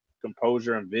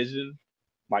composure and vision,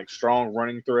 like strong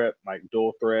running threat, like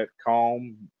dual threat,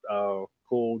 calm,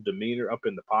 cool demeanor up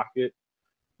in the pocket.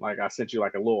 Like I sent you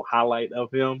like a little highlight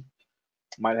of him.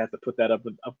 Might have to put that up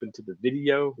into the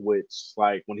video, which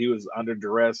like when he was under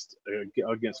duress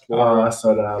against Florida, I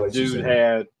saw that. Dude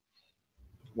had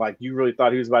like you really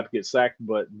thought he was about to get sacked,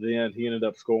 but then he ended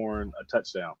up scoring a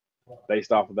touchdown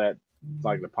based off of that,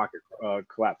 like the pocket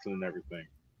collapsing and everything.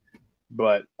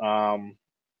 But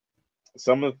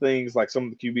some of the things, like some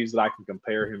of the QBs that I can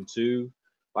compare him to,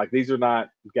 like these are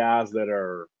not guys that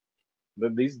are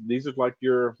these are like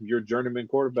your journeyman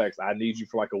quarterbacks. I need you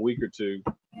for like a week or two,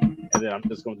 and then I'm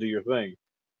just going to do your thing.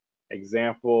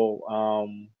 Example,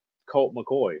 Colt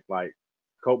McCoy. Like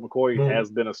Colt McCoy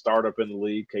has been a starter up in the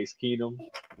league. Case Keenum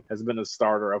has been a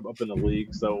starter up in the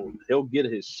league, so he'll get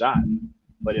his shot,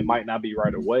 but it might not be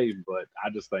right away. But I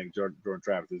just think Jordan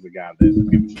Travis is a guy that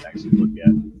people should actually look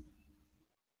at.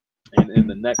 And in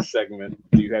the next segment,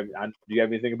 do you have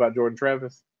anything about Jordan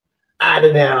Travis? I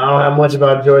don't have much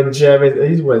about Jordan Travis.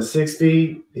 He's what, 6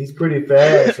 feet? He's pretty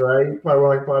fast, right? He probably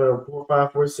run like probably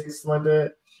 4.5, 4.6, something like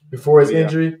that before his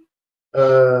injury.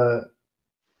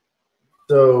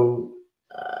 So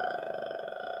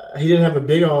he didn't have a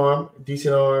big arm,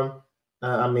 decent arm.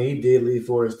 I mean, he did lead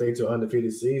Florida State to an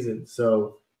undefeated season.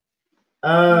 So,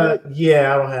 I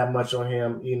don't have much on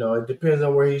him. You know, it depends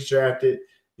on where he's drafted.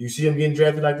 You see him getting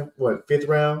drafted like what, 5th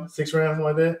round, 6th round, something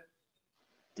like that.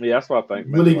 Yeah, that's what I think.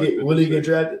 Will he get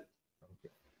drafted?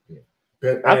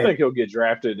 But I think he'll get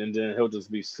drafted, and then he'll just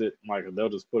be they'll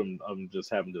just put him, just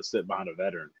have him to sit behind a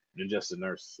veteran and just a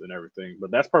nurse and everything.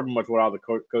 But that's pretty much what all the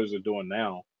coaches are doing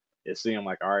now. Is seeing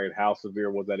like, all right, how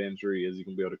severe was that injury? Is he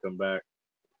gonna be able to come back?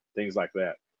 Things like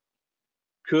that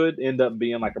could end up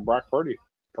being like a Brock Purdy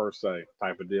per se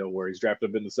type of deal, where he's drafted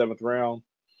up in the 7th round,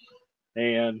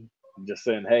 and just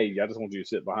saying, hey, I just want you to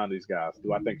sit behind these guys.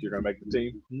 Do I think you're gonna make the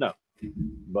team? No.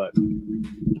 But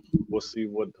we'll see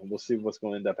what's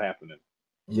going to end up happening.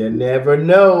 You never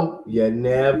know.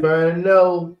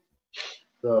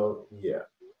 So yeah,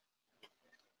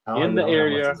 in the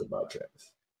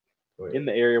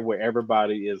area where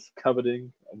everybody is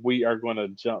coveting, we are going to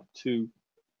jump to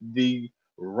the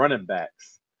running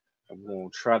backs. I'm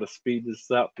going to try to speed this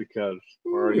up because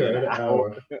we're already at an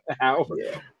hour.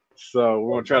 Yeah. So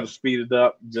we're going to try to speed it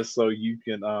up just so you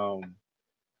can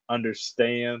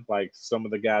understand like some of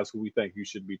the guys who we think you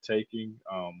should be taking.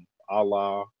 I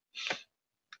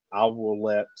will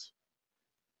let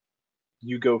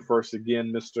you go first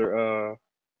again, Mr.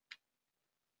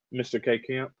 K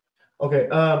Camp. Okay,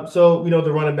 so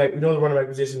the running back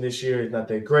position this year is not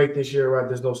that great this year, right?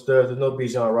 There's no studs, there's no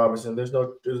Bijan Robinson, there's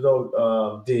no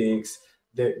Gibbs.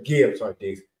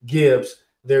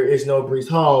 There is no Breece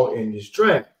Hall in this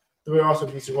draft. There will also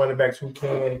be some running backs who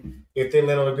can, if they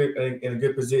land in a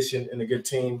good position in a good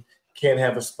team, can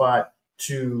have a spot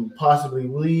to possibly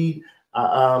lead,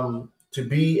 to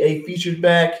be a featured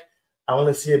back. I want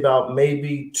to see about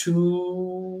maybe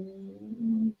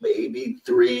 2, maybe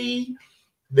 3.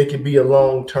 They could be a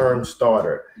long-term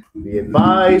starter. Be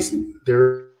advised,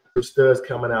 there are studs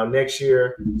coming out next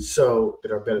year, so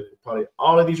that are better than probably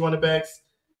all of these running backs.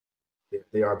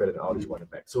 They are better than all these running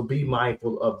backs. So be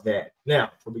mindful of that.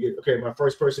 Now, my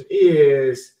first person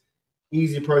is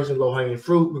easy person, low-hanging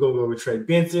fruit. We're going to go with Trey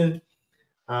Benson.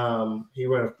 He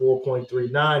ran a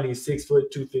 4.39. He's 6 foot,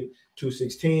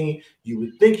 216. You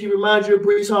would think he reminds you of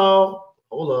Breece Hall.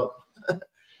 Hold up.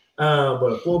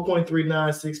 But a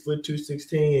 4.39, 6 foot,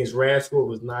 216. His RAS score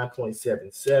was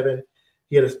 9.77.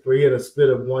 He had a split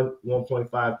of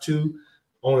 1.52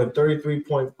 on a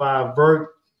 33.5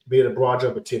 vert. Be at a broad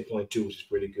jump of 10.2, which is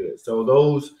pretty good. So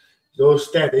those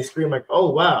stats, they scream like,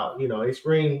 oh wow, they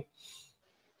scream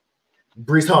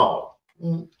Breece Hall.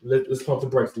 Let's pump the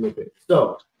brakes a little bit.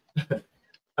 So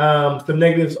some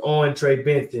negatives on Trey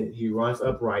Benson. He runs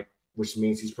upright, which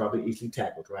means he's probably easily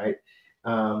tackled, right?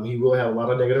 He will have a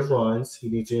lot of negative runs. He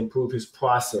needs to improve his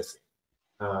processing.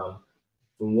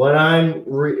 From what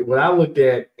what I looked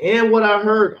at and what I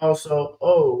heard also.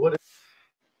 Oh, what?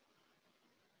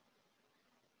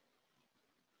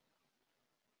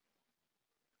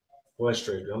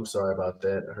 Frustrated. I'm sorry about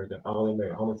that. I heard that. I don't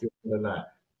know if you're or not.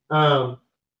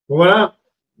 What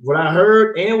I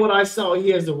heard and what I saw,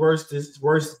 he has the worst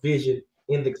vision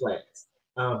in the class.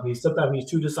 Sometimes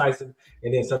he's too decisive,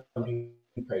 and then sometimes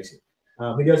he's patient.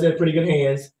 He does have pretty good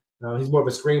hands. He's more of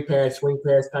a swing pass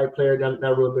type player, not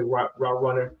a real big route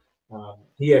runner.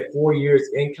 He had 4 years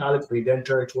in college, but he doesn't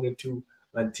turn 22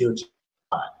 until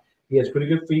July. He has pretty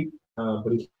good feet, but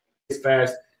he plays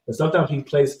fast. But sometimes he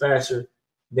plays faster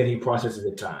than he processes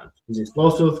at times. He's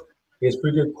explosive. He has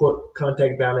pretty good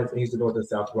contact balance, and he's the north and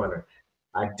south runner.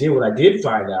 I did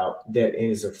find out that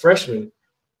as a freshman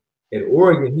at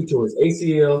Oregon, he tore his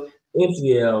ACL,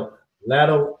 MCL,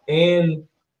 lateral, and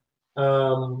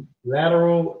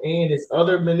his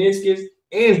other meniscus,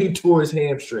 and he tore his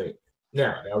hamstring.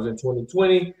 Now, that was in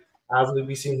 2020. Obviously,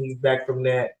 we've seen he's back from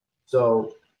that,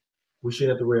 so we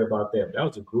shouldn't have to worry about that. That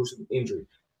was a gruesome injury.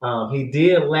 He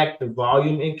did lack the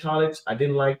volume in college. I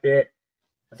didn't like that.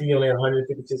 I think he only had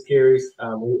 156 carries.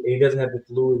 He doesn't have the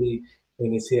fluidity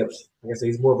in his hips. Like I said,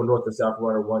 he's more of a north and south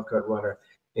runner, one cut runner,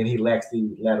 and he lacks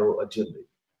the lateral agility.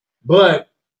 But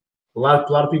a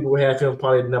lot of people would have him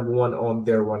probably number one on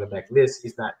their running back list.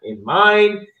 He's not in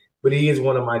mine, but he is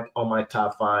on my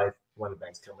top 5 running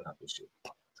backs coming up this year.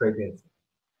 Trey Benson.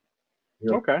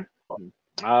 Okay.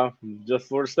 Just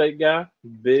Florida State guy,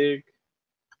 big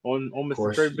on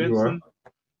Mr. Trey Benson.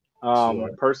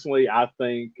 Personally, I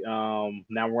think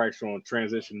now we're actually going to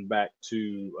transition back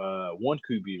to one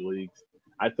QB leagues.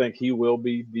 I think he will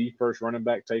be the first running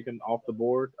back taken off the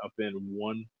board up in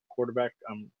one quarterback,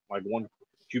 like one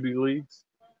QB leagues.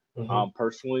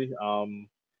 Personally,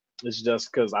 it's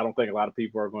just because I don't think a lot of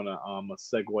people are going to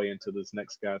segue into this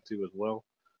next guy too as well.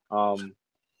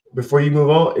 Before you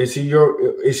move on, is he your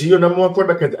number one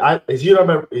quarterback? Is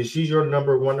he your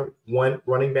number one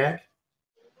running back?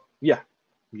 Yeah.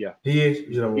 He is.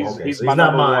 He's my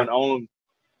number one only.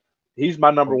 He's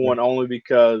my number one only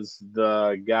because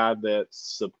the guy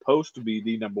that's supposed to be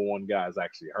the number one guy is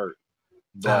actually hurt.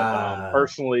 But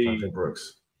personally, Jonathan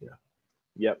Brooks. Yeah.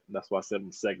 Yep, that's why I said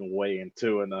I'm second way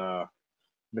into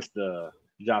Mr.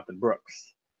 Jonathan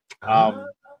Brooks.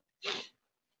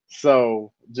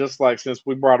 So just like since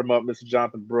we brought him up, Mr.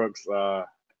 Jonathan Brooks,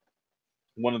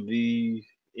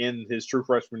 in his true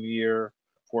freshman year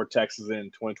for Texas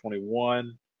in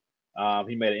 2021.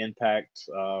 He made an impact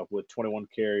with 21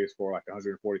 carries for like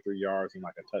 143 yards and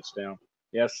like a touchdown.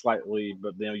 Yes, slightly,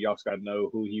 but then you also got to know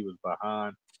who he was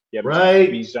behind. Yeah, right.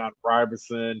 Bijan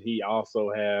Robertson. He also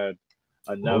had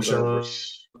another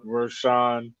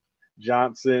Rashawn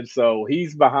Johnson. So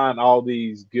he's behind all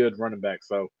these good running backs.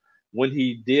 So when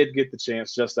he did get the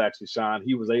chance just to actually shine,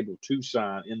 he was able to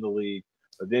shine in the league.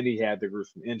 But then he had the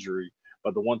gruesome injury.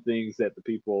 But the one things that the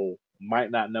people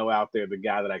might not know out there, the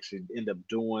guy that actually ended up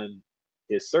doing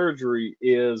his surgery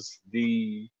is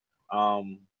the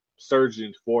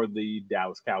surgeon for the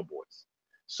Dallas Cowboys.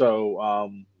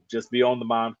 So just be on the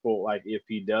mindful, like if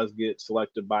he does get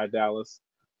selected by Dallas,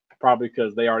 probably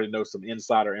because they already know some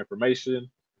insider information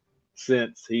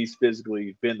since he's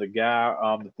physically been the guy.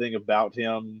 The thing about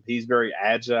him, he's very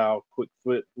agile, quick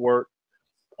footwork.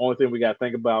 Only thing we got to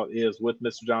think about is with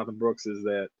Mr. Jonathan Brooks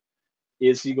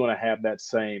is he going to have that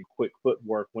same quick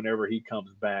footwork whenever he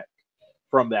comes back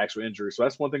from the actual injury? So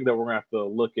that's one thing that we're going to have to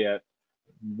look at.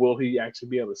 Will he actually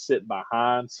be able to sit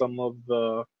behind some of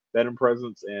the veteran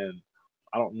presence? And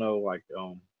I don't know, like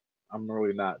I'm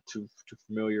really not too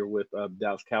familiar with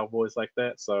Dallas Cowboys like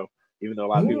that. So even though a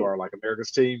lot of people are like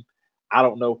America's team, I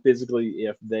don't know physically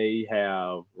if they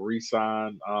have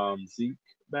re-signed Zeke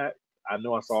back. I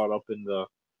know I saw it up in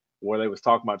where they was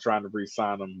talking about trying to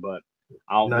re-sign him, but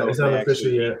I don't know if they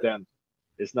actually beat them.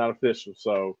 It's not official.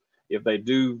 So if they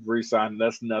do re-sign,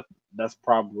 that's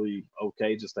probably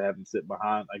okay just to have him sit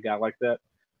behind a guy like that.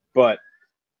 But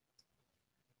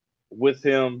with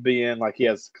him being like he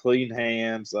has clean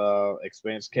hands,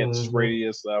 expands catch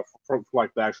radius for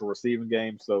like the actual receiving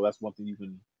game. So that's one thing you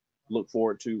can look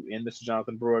forward to in Mr.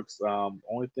 Jonathan Brooks.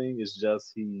 Only thing is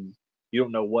just you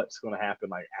don't know what's going to happen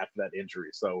like after that injury.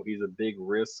 So he's a big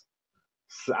risk.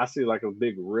 I see like a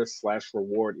big risk /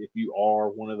 reward if you are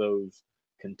one of those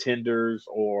contenders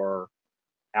or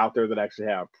out there that actually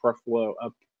have plethora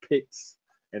of picks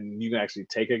and you can actually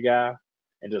take a guy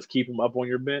and just keep him up on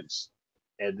your bench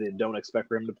and then don't expect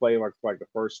for him to play like the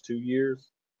first 2 years.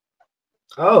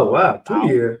 Oh, wow. 2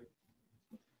 years.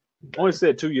 I only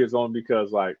said 2 years on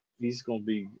because like he's going to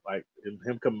be like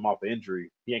him coming off the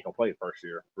injury. He ain't going to play the first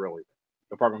year, really.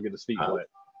 He'll probably going to get his feet wet.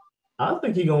 I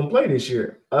think he's gonna play this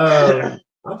year. I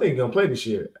think he's gonna play this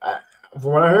year.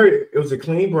 From what I heard, it was a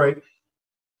clean break. It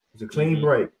was a clean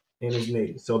break in his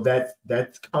knee, so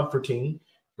that's comforting,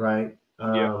 right?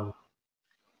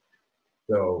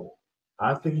 So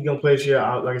I think he's gonna play this year.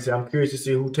 Like I said, I'm curious to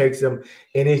see who takes him,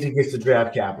 and if he gets the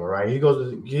draft capital, right? He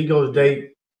goes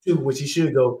day 2, which he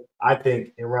should go, I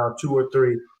think, in round 2 or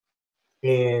 3,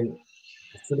 and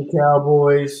to the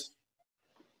Cowboys.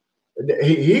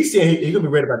 He's saying he could be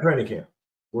ready by training camp.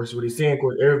 Which what he's saying, of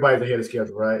course, everybody's ahead of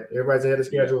schedule, right? Everybody's ahead of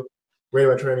schedule, ready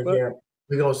by training camp.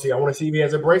 We're gonna see. I want to see if he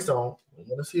has a brace on. I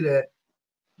want to see that.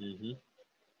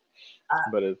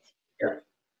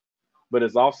 But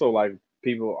it's also like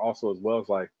people also as well as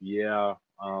like, he's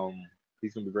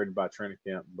gonna be ready by training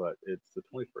camp, but it's the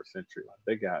 21st century. Like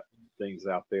they got things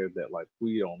out there that like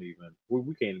we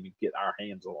can't even get our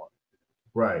hands on.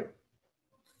 Right.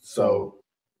 So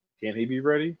can he be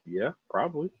ready? Yeah,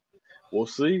 probably. We'll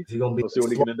see. We'll see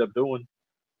what he can end up doing.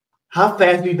 How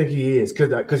fast do you think he is?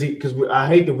 Because I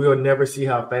hate that we'll never see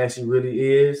how fast he really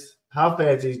is. How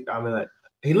fast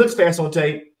he looks fast on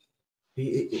tape.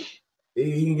 He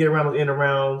can get around those end of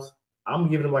rounds. I'm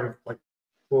giving him like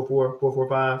 4.4,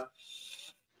 4.45.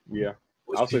 Yeah,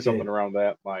 I'll say something around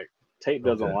that. Like tape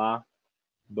doesn't lie,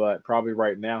 but probably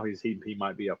right now he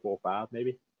might be a 4.5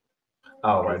 maybe.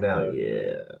 Oh, right now,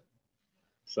 yeah.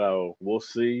 So we'll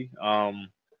see.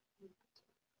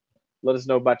 Let us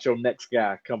know about your next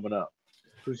guy coming up.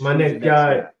 My next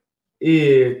guy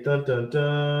is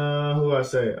who I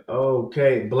say?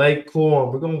 Okay, Blake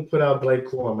Corum. We're gonna put out Blake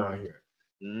Corum out here.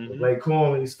 Blake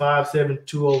Corum, he's 5'7",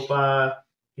 205.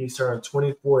 He turned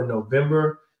 24 in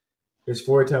November. His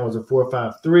 40 time was a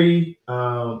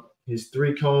 4.53. His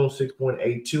 3-cone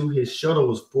 6.82. His shuttle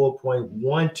was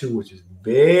 4.12, which is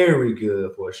very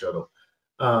good for a shuttle.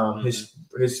 His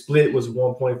split was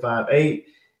 1.58,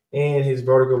 and his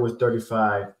vertical was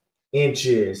 35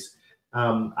 inches.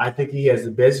 I think he has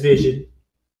the best vision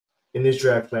in this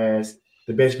draft class,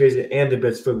 the best vision and the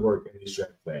best footwork in this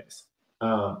draft class.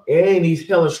 And he's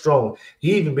hella strong.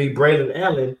 He even beat Braylon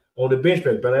Allen on the bench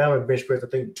press. Braylon Allen bench press, I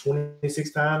think,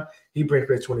 26 times. He bench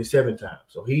pressed 27 times.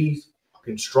 So he's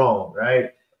fucking strong,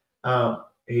 right?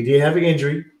 He did have an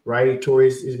injury, right? He tore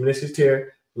his meniscus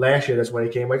tear last year. That's when he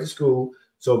came back to school.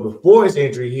 So before his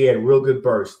injury, he had real good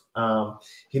burst.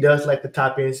 He does like the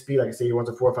top end speed. Like I said, he runs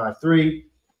a 4.53.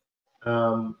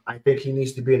 I think he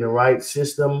needs to be in the right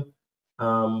system.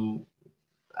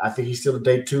 I think he's still a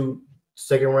day 2,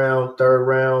 second round, third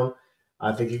round.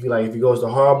 I think if he goes to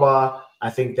Harbaugh, I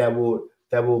think that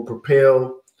will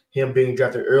propel him being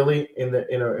drafted early in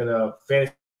a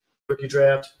fantasy rookie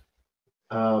draft.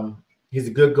 He's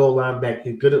a good goal line back.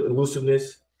 He's good at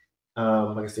elusiveness.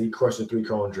 Like I said, he crushed the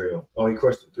 3-cone drill. Oh, he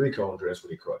crushed the 3-cone drill. That's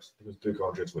what he crushed. It was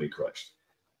 3-cone drill. That's what he crushed.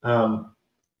 Like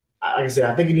I said,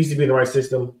 I think he needs to be in the right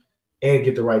system and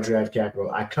get the right draft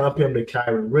capital. I comp him to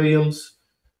Kyron Williams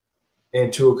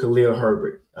and to a Khalil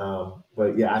Herbert.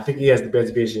 But yeah, I think he has the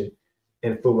best vision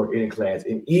and footwork in the class.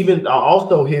 And even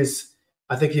also it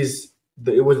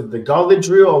was the gauntlet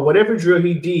drill or whatever drill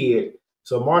he did.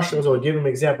 So Marshall, so I'll give him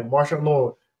an example. Marshall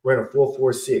Lawrence ran a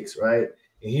 4.46, right?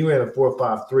 And he ran a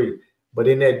 4.53. But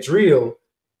in that drill,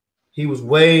 he was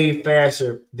way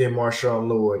faster than Marshawn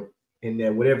Lloyd in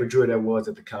that whatever drill that was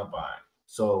at the combine.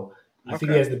 So I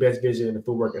think he has the best vision in the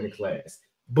footwork in the class.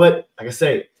 But like I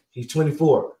say, he's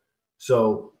 24.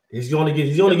 So he's only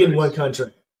getting one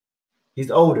contract. He's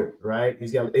older, right? He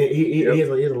has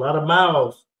a lot of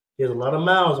miles. He has a lot of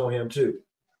miles on him too.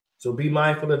 So be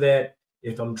mindful of that.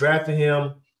 If I'm drafting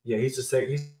him, yeah, he's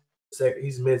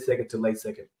mid-second to late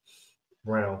second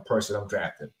round person I'm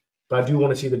drafting. But I do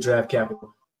want to see the draft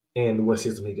capital and what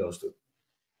system he goes to.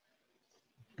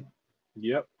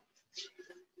 Yep.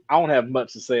 I don't have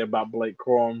much to say about Blake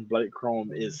Corum. Blake Corum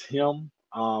is him,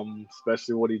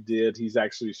 especially what he did. He's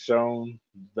actually shown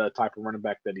the type of running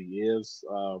back that he is,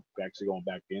 actually going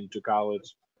back into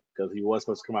college because he was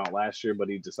supposed to come out last year, but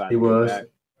he decided to go back.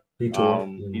 He tore.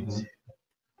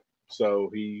 So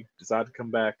he decided to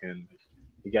come back and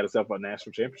he got himself a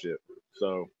national championship.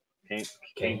 So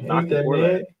can't knock him for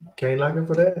that. Can't knock him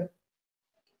for that.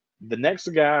 The next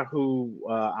guy who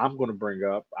I'm going to bring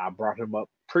up, I brought him up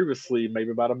previously,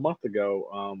 maybe about a month ago.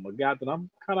 A guy that I'm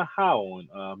kind of high on,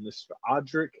 Mr.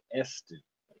 Audric Eston.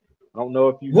 I don't know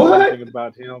if you know anything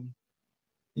about him.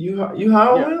 You high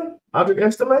on him? Audric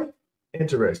Eston?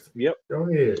 Interesting. Yep. Go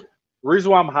ahead.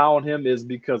 Reason why I'm high on him is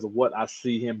because of what I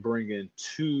see him bringing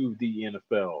to the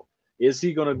NFL. Is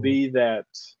he going to be that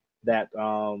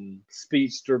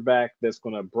speedster back that's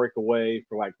going to break away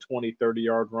for like 20,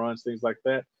 30-yard runs, things like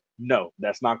that? No,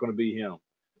 that's not going to be him.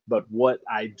 But what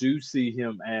I do see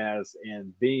him as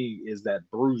and being is that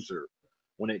bruiser.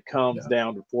 When it comes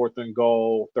down to 4th and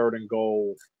goal, 3rd and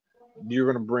goal, you're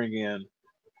going to bring in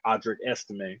Audric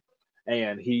Estime,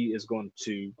 and he is going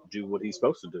to do what he's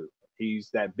supposed to do. He's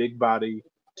that big body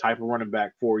type of running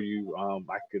back for you.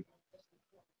 I could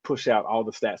push out all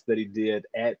the stats that he did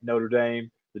at Notre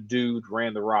Dame. The dude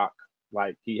ran the rock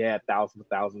like he had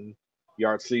 1,000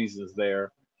 yard seasons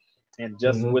there. And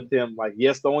just with him, like,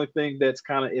 yes, the only thing that's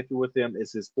kind of iffy with him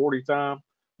is his 40 time.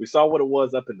 We saw what it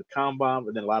was up in the combine,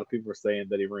 but then a lot of people are saying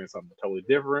that he ran something totally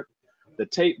different. The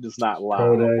tape does not lie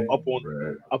up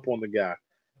on the guy.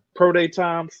 Pro day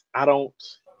times, I don't.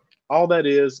 All that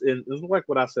is, and it's like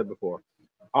what I said before.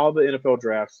 All the NFL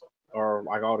drafts are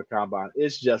like all the combine.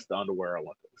 It's just the underwear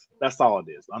Olympics. That's all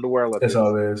it is. Underwear Olympics. That's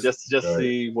all it is. Just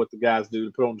see what the guys do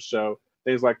to put on the show,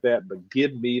 things like that. But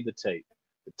give me the tape.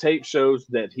 The tape shows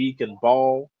that he can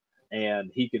ball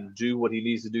and he can do what he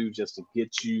needs to do just to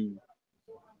get you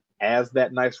as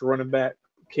that nice running back.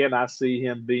 Can I see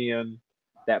him being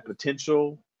that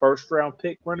potential first-round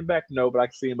pick running back? No, but I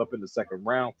can see him up in the 2nd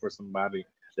round for somebody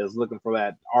that's looking for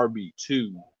that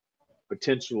RB2,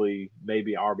 potentially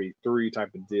maybe RB3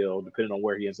 type of deal, depending on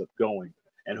where he ends up going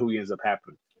and who he ends up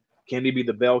happening. Can he be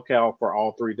the bell cow for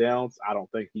all 3 downs? I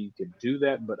don't think he can do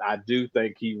that, but I do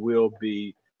think he will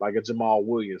be like a Jamal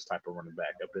Williams type of running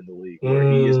back up in the league,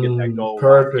 where he is getting that goal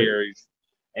line carries,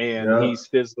 and he's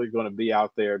physically going to be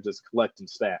out there just collecting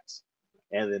stats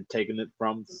and then taking it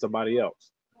from somebody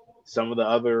else. Some of the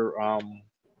other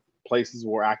places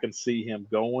where I can see him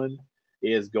going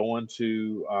is going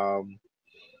to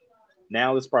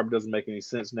now this probably doesn't make any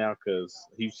sense now because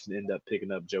Houston ended up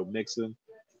picking up Joe Mixon,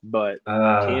 but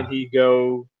can he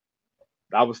go?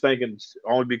 I was thinking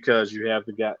only because you have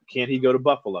the guy. Can he go to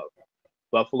Buffalo?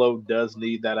 Buffalo does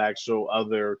need that actual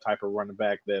other type of running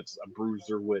back that's a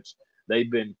bruiser, which they've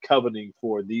been coveting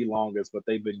for the longest, but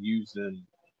they've been using.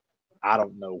 I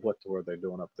don't know what they're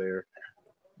doing up there.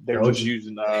 They're just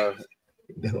using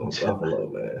Buffalo,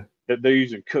 man. They're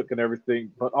using Cook and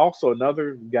everything, but also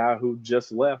another guy who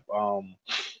just left.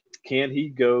 Can he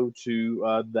go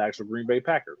to the actual Green Bay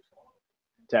Packers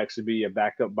to actually be a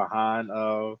backup behind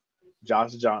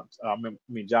Josh Johnson?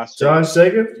 Josh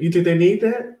Jacobs. You think they need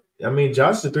that? I mean,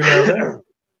 Josh is 3 down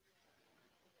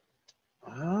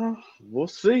back. We'll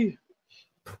see.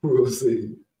 We'll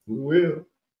see. We will.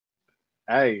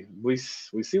 Hey, we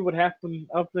see what happened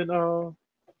up in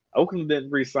Oakland didn't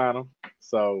re-sign him,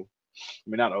 so I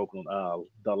mean not Oakland,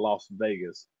 the Las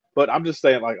Vegas. But I'm just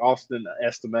saying, like Austin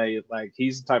Estime, like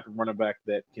he's the type of running back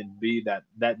that can be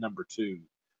that number 2,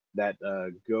 that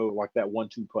go like that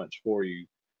 1-2 punch for you,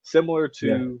 similar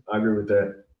to. I agree with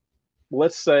that.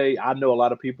 Let's say I know a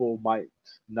lot of people might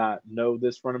not know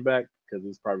this running back because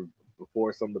it's probably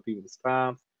before some of the people's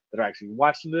times that are actually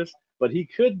watching this, but he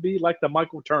could be like the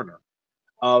Michael Turner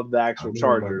of the actual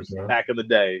Chargers back in the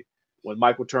day when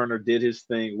Michael Turner did his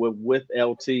thing with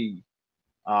LT.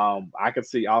 I could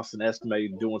see Austin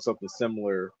Estime doing something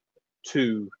similar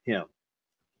to him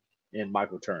in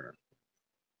Michael Turner.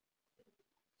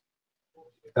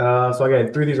 So I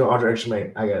got 3 of these on Audric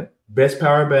Estime. I got best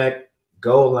power back,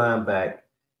 goal line back.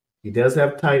 He does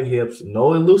have tight hips,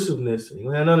 no elusiveness. You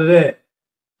don't have none of that.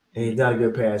 And he's not a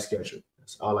good pass catcher.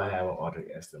 That's all I have on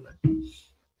Audric Estime.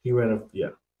 He ran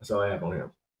that's all I have on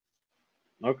him.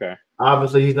 Okay.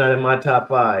 Obviously, he's not in my top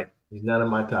 5. He's not in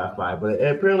my top 5, but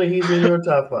apparently he's in your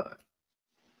top 5.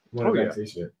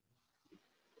 This year.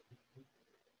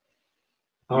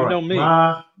 You know me.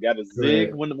 Got to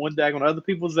zig when dag on other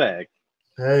people's zag.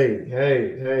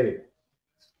 Hey.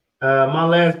 My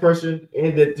last person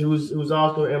who's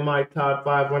also in my top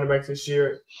 5 running backs this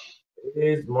year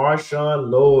is Marshawn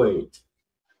Lloyd.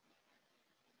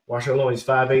 Marshawn Lloyd is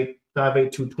 5'8",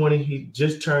 220. He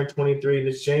just turned 23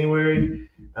 this January.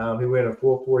 He ran a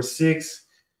 4.46,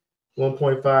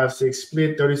 1.56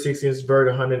 split, 36-inch vert,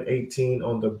 118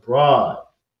 on the broad.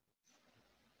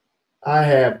 I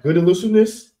have good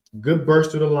elusiveness, good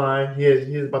burst through the line. He has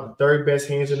about the 3rd best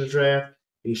hands in the draft.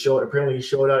 He showed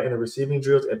out in the receiving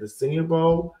drills at the Senior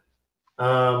Bowl.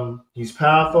 He's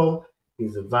powerful.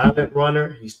 He's a violent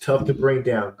runner. He's tough to bring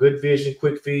down. Good vision,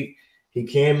 quick feet. He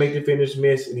can make defenders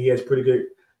miss, and he has pretty good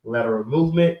lateral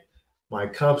movement. My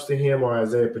comps to him are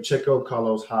Isaiah Pacheco,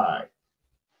 Carlos Hyde.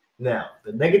 Now,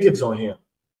 the negatives on him.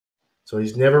 So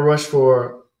he's never rushed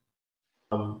for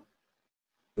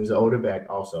he's an older back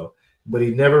also, but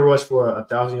he never rushed for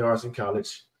 1,000 yards in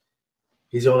college.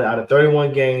 He's only out of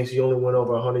 31 games. He only went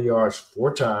over 100 yards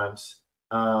 4 times.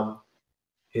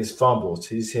 His fumbles.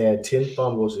 He's had 10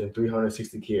 fumbles and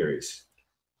 360 carries.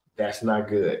 That's not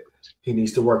good. He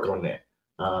needs to work on that.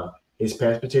 His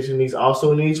pass protection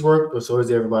also needs work, but so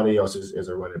does everybody else as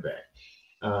a running back.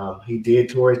 He did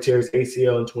tear his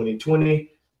ACL in 2020.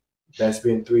 That's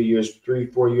been 4 years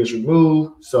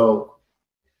removed, so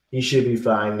he should be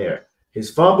fine there. His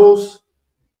fumbles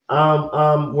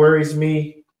worries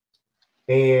me,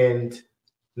 and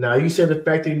now you said the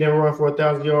fact that he never run for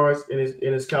 1,000 yards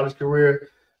in his college career,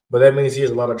 but that means he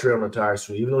has a lot of tread on the tires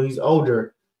too. Even though he's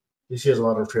older, he has a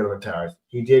lot of tread on the tires.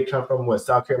 He did come from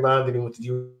South Carolina, then he went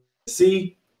to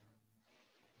USC.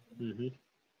 Mm-hmm.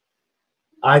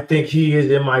 I think he is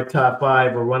in my top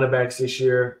 5 of running backs this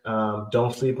year.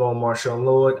 Don't sleep on Marshawn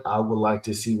Lloyd. I would like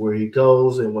to see where he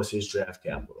goes and what's his draft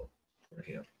capital for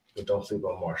him. But don't sleep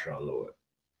on Marshawn Lloyd.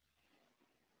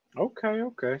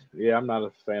 Okay. Yeah, I'm not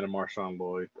a fan of Marshawn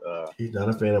Lloyd. He's not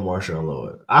a fan of Marshawn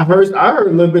Lloyd. I heard a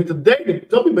little bit today that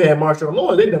some people had Marshawn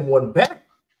Lloyd. They never won back.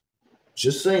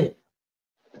 Just saying.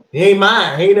 He ain't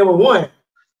mine. He ain't never won.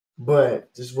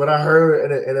 But just what I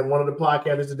heard in one of the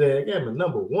podcasts today, they gave him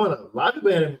number 1. A lot of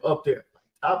people had him up there.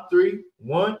 Top 3,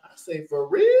 1. I say, for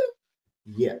real?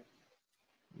 Yeah.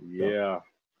 Yeah.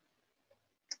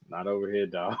 Not over here,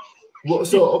 dog. Well,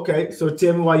 so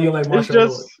tell me why you don't like Marshawn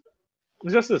Lloyd.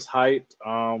 It's just his height.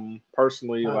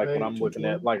 Personally, when I'm looking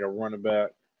at like a running back,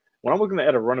 when I'm looking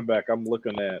at a running back, I'm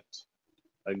looking at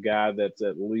a guy that's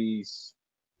at least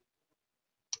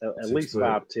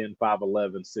 5'10",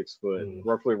 5'11", 6 foot,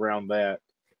 roughly around that.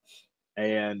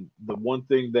 And the one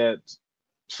thing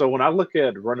so when I look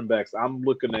at running backs, I'm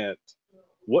looking at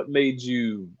what made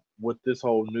you with this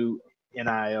whole new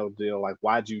NIL deal. Like,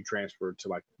 why'd you transfer to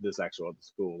like this actual other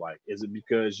school? Like, is it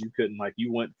because you couldn't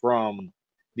you went from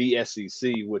the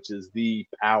SEC, which is the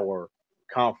power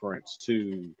conference,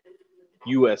 to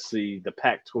USC, the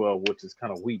Pac-12, which is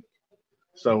kind of weak.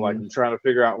 So I'm trying to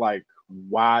figure out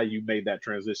why you made that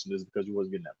transition. Is it because you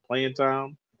wasn't getting that playing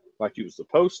time like you were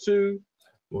supposed to?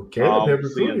 Well, Caleb had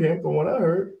recruited him from what I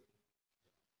heard.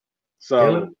 So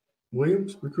Caleb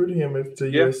Williams recruited him to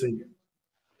USC.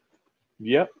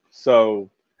 Yep. So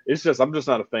I'm just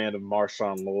not a fan of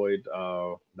Marshawn Lloyd.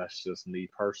 That's just me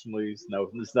personally. No,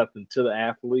 it's nothing to the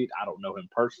athlete. I don't know him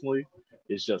personally.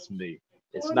 It's just me.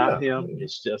 It's not him.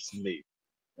 It's just me.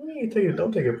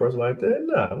 Don't take it personal like that.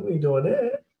 No, we ain't doing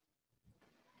that.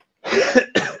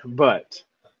 But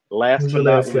last but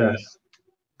not least,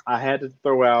 I had to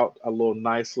throw out a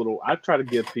I try to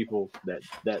give people that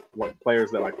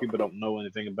players that people don't know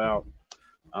anything about.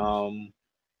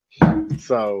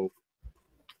 So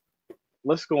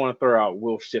let's go and throw out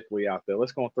Will Shipley out there.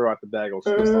 Let's go and throw out the daggone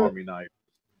Swiss Army knife.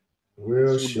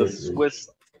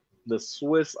 The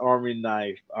Swiss Army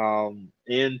knife.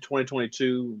 In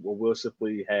 2022, Will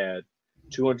Shipley had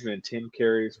 210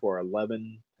 carries for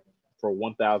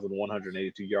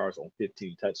 1,182 yards on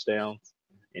 15 touchdowns,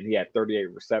 and he had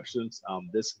 38 receptions.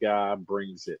 This guy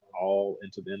brings it all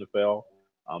into the NFL.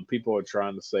 People are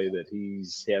trying to say that he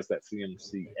has that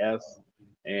CMCS,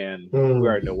 and we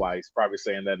already know why. He's probably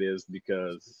saying that is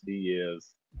because he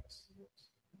is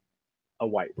a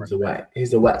white running back.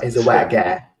 He's a white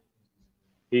guy.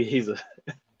 He's a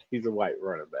white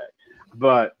running back.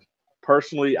 But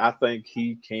personally, I think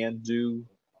he can do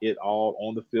it all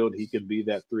on the field. He can be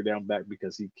that 3-down back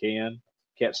because he can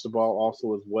catch the ball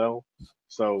also as well.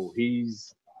 So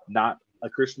he's not a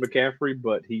Christian McCaffrey,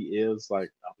 but he is like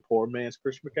a poor man's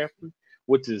Christian McCaffrey,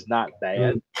 which is not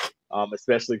bad,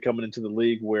 especially coming into the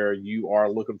league where you are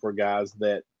looking for guys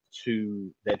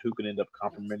who can end up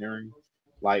complimenting.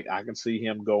 Like, I can see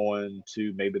him going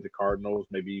to maybe the Cardinals,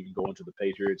 maybe even going to the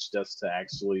Patriots just to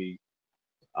actually,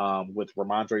 with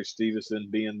Ramondre Stevenson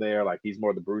being there, he's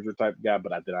more the bruiser type guy,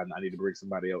 but I need to bring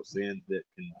somebody else in that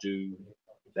can do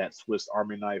that Swiss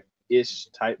Army knife-ish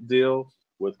type deal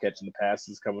with catching the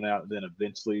passes coming out. And then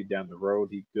eventually down the road,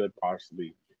 he could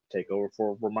possibly take over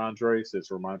for Ramondre, since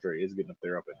Ramondre is getting up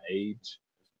there up in age.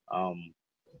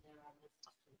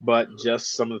 But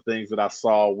just some of the things that I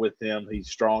saw with him,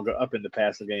 he's stronger up in the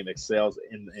passing game, excels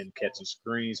in catching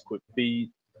screens, quick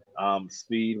feed,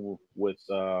 speed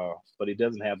but he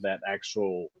doesn't have that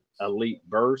actual elite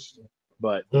burst.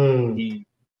 But he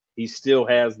still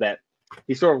has that.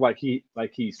 He's sort of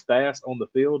he's fast on the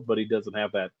field, but he doesn't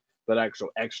have that actual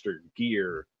extra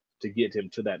gear to get him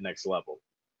to that next level.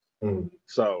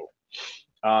 So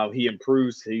he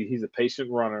improves. He's a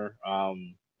patient runner.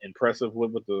 Impressive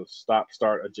with the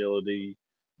stop-start agility,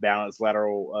 balanced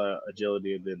lateral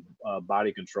agility, and then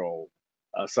body control.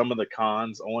 Some of the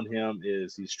cons on him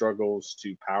is he struggles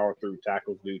to power through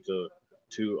tackles due to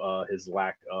his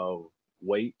lack of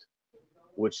weight,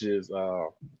 which is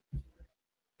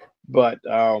but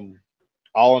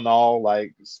all in all,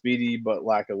 speedy but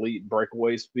elite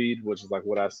breakaway speed, which is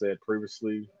what I said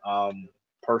previously.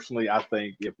 personally, I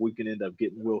think if we can end up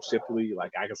getting Will Shipley,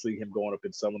 like I can see him going up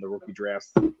in some of the rookie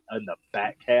drafts in the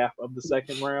back half of the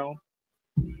second round.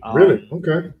 Really?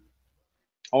 Okay.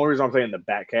 Only reason I'm saying the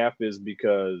back half is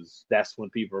because that's when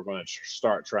people are going to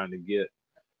start trying to get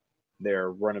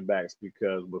their running backs,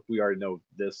 because we already know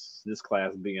this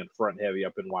class being front heavy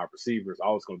up in wide receivers,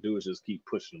 all it's going to do is just keep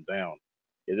pushing them down.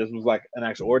 If this was like an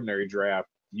actual ordinary draft,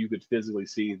 you could physically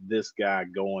see this guy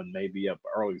going maybe up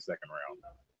early second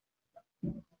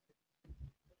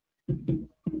round.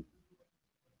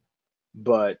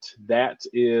 But that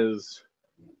is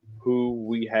who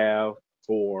we have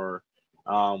for.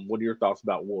 What are your thoughts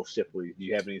about Will Shipley? Do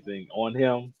you have anything on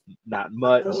him? Not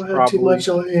much. I don't have too much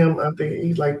on him. I think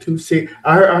he's like 2-6.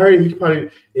 I heard he probably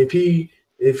if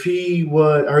he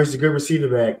was. I heard he's a good receiver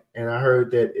back, and I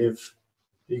heard that if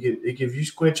you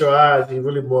squint your eyes, he's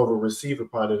really more of a receiver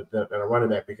probably than a running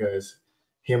back, because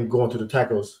him going through the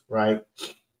tackles, right?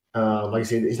 Like you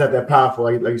said, he's not that powerful.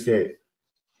 Like you said,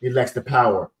 he lacks the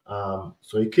power.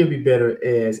 So he could be better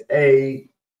as a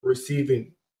receiver.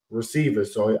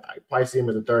 So I probably see him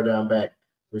as a third down back,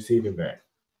 receiving back.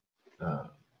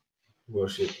 Will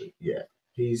Shipley, yeah,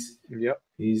 he's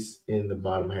in the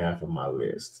bottom half of my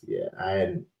list. Yeah, I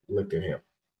hadn't looked at him.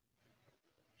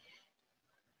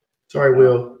 Sorry,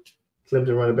 Will.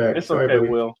 Clemson running back. It's Sorry, okay, buddy.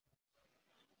 Will.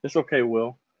 It's okay,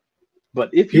 Will. But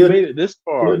if you made it this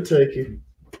far, he'll take you.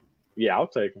 Yeah, I'll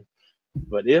take him.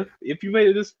 But if you made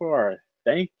it this far,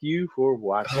 thank you for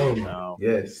watching.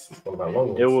 Yes, it's one of my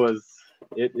long ones.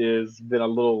 It has been a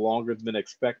little longer than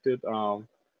expected.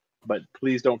 But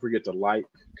please don't forget to like,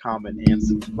 comment, and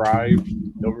subscribe.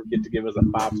 Don't forget to give us a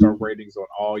 5-star ratings on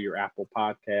all your Apple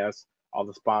podcasts, all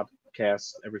the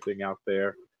podcasts, everything out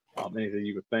there. Anything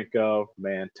you could think of,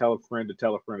 man, tell a friend to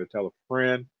tell a friend to tell a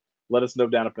friend. Let us know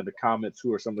down up in the comments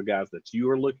who are some of the guys that you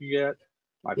are looking at.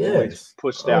 Like, we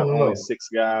pushed out only 6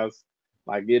 guys.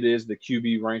 Like, it is the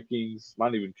QB rankings.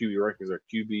 Not even QB rankings, or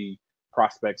QB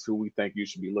prospects who we think you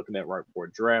should be looking at right before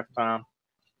draft time.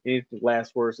 Any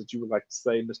last words that you would like to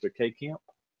say, Mr. K Camp?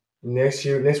 Next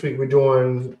week we're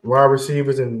doing wide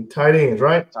receivers and tight ends,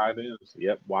 right? Tight ends.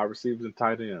 Yep, wide receivers and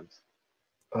tight ends.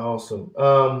 Awesome.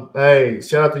 Hey,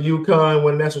 shout out to UConn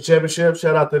winning national championship.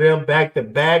 Shout out to them back to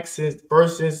back since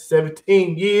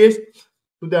 17 years,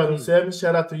 2007.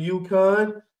 Shout out to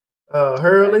UConn.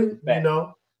 Hurley,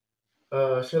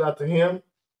 shout out to him.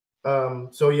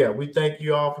 So yeah, we thank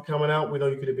you all for coming out. We know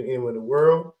you could have been anywhere in the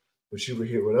world, but you were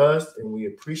here with us, and we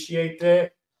appreciate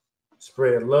that.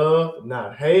 Spread love,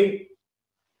 not hate.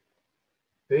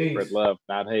 Peace. Spread love,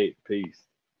 not hate. Peace.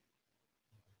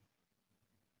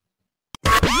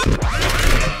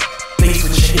 Thanks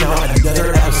for checking out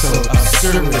another episode of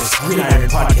Cerberus Gridiron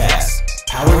Podcast,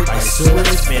 powered by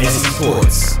Cerberus Fantasy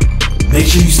Sports. Make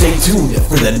sure you stay tuned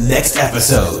for the next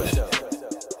episode.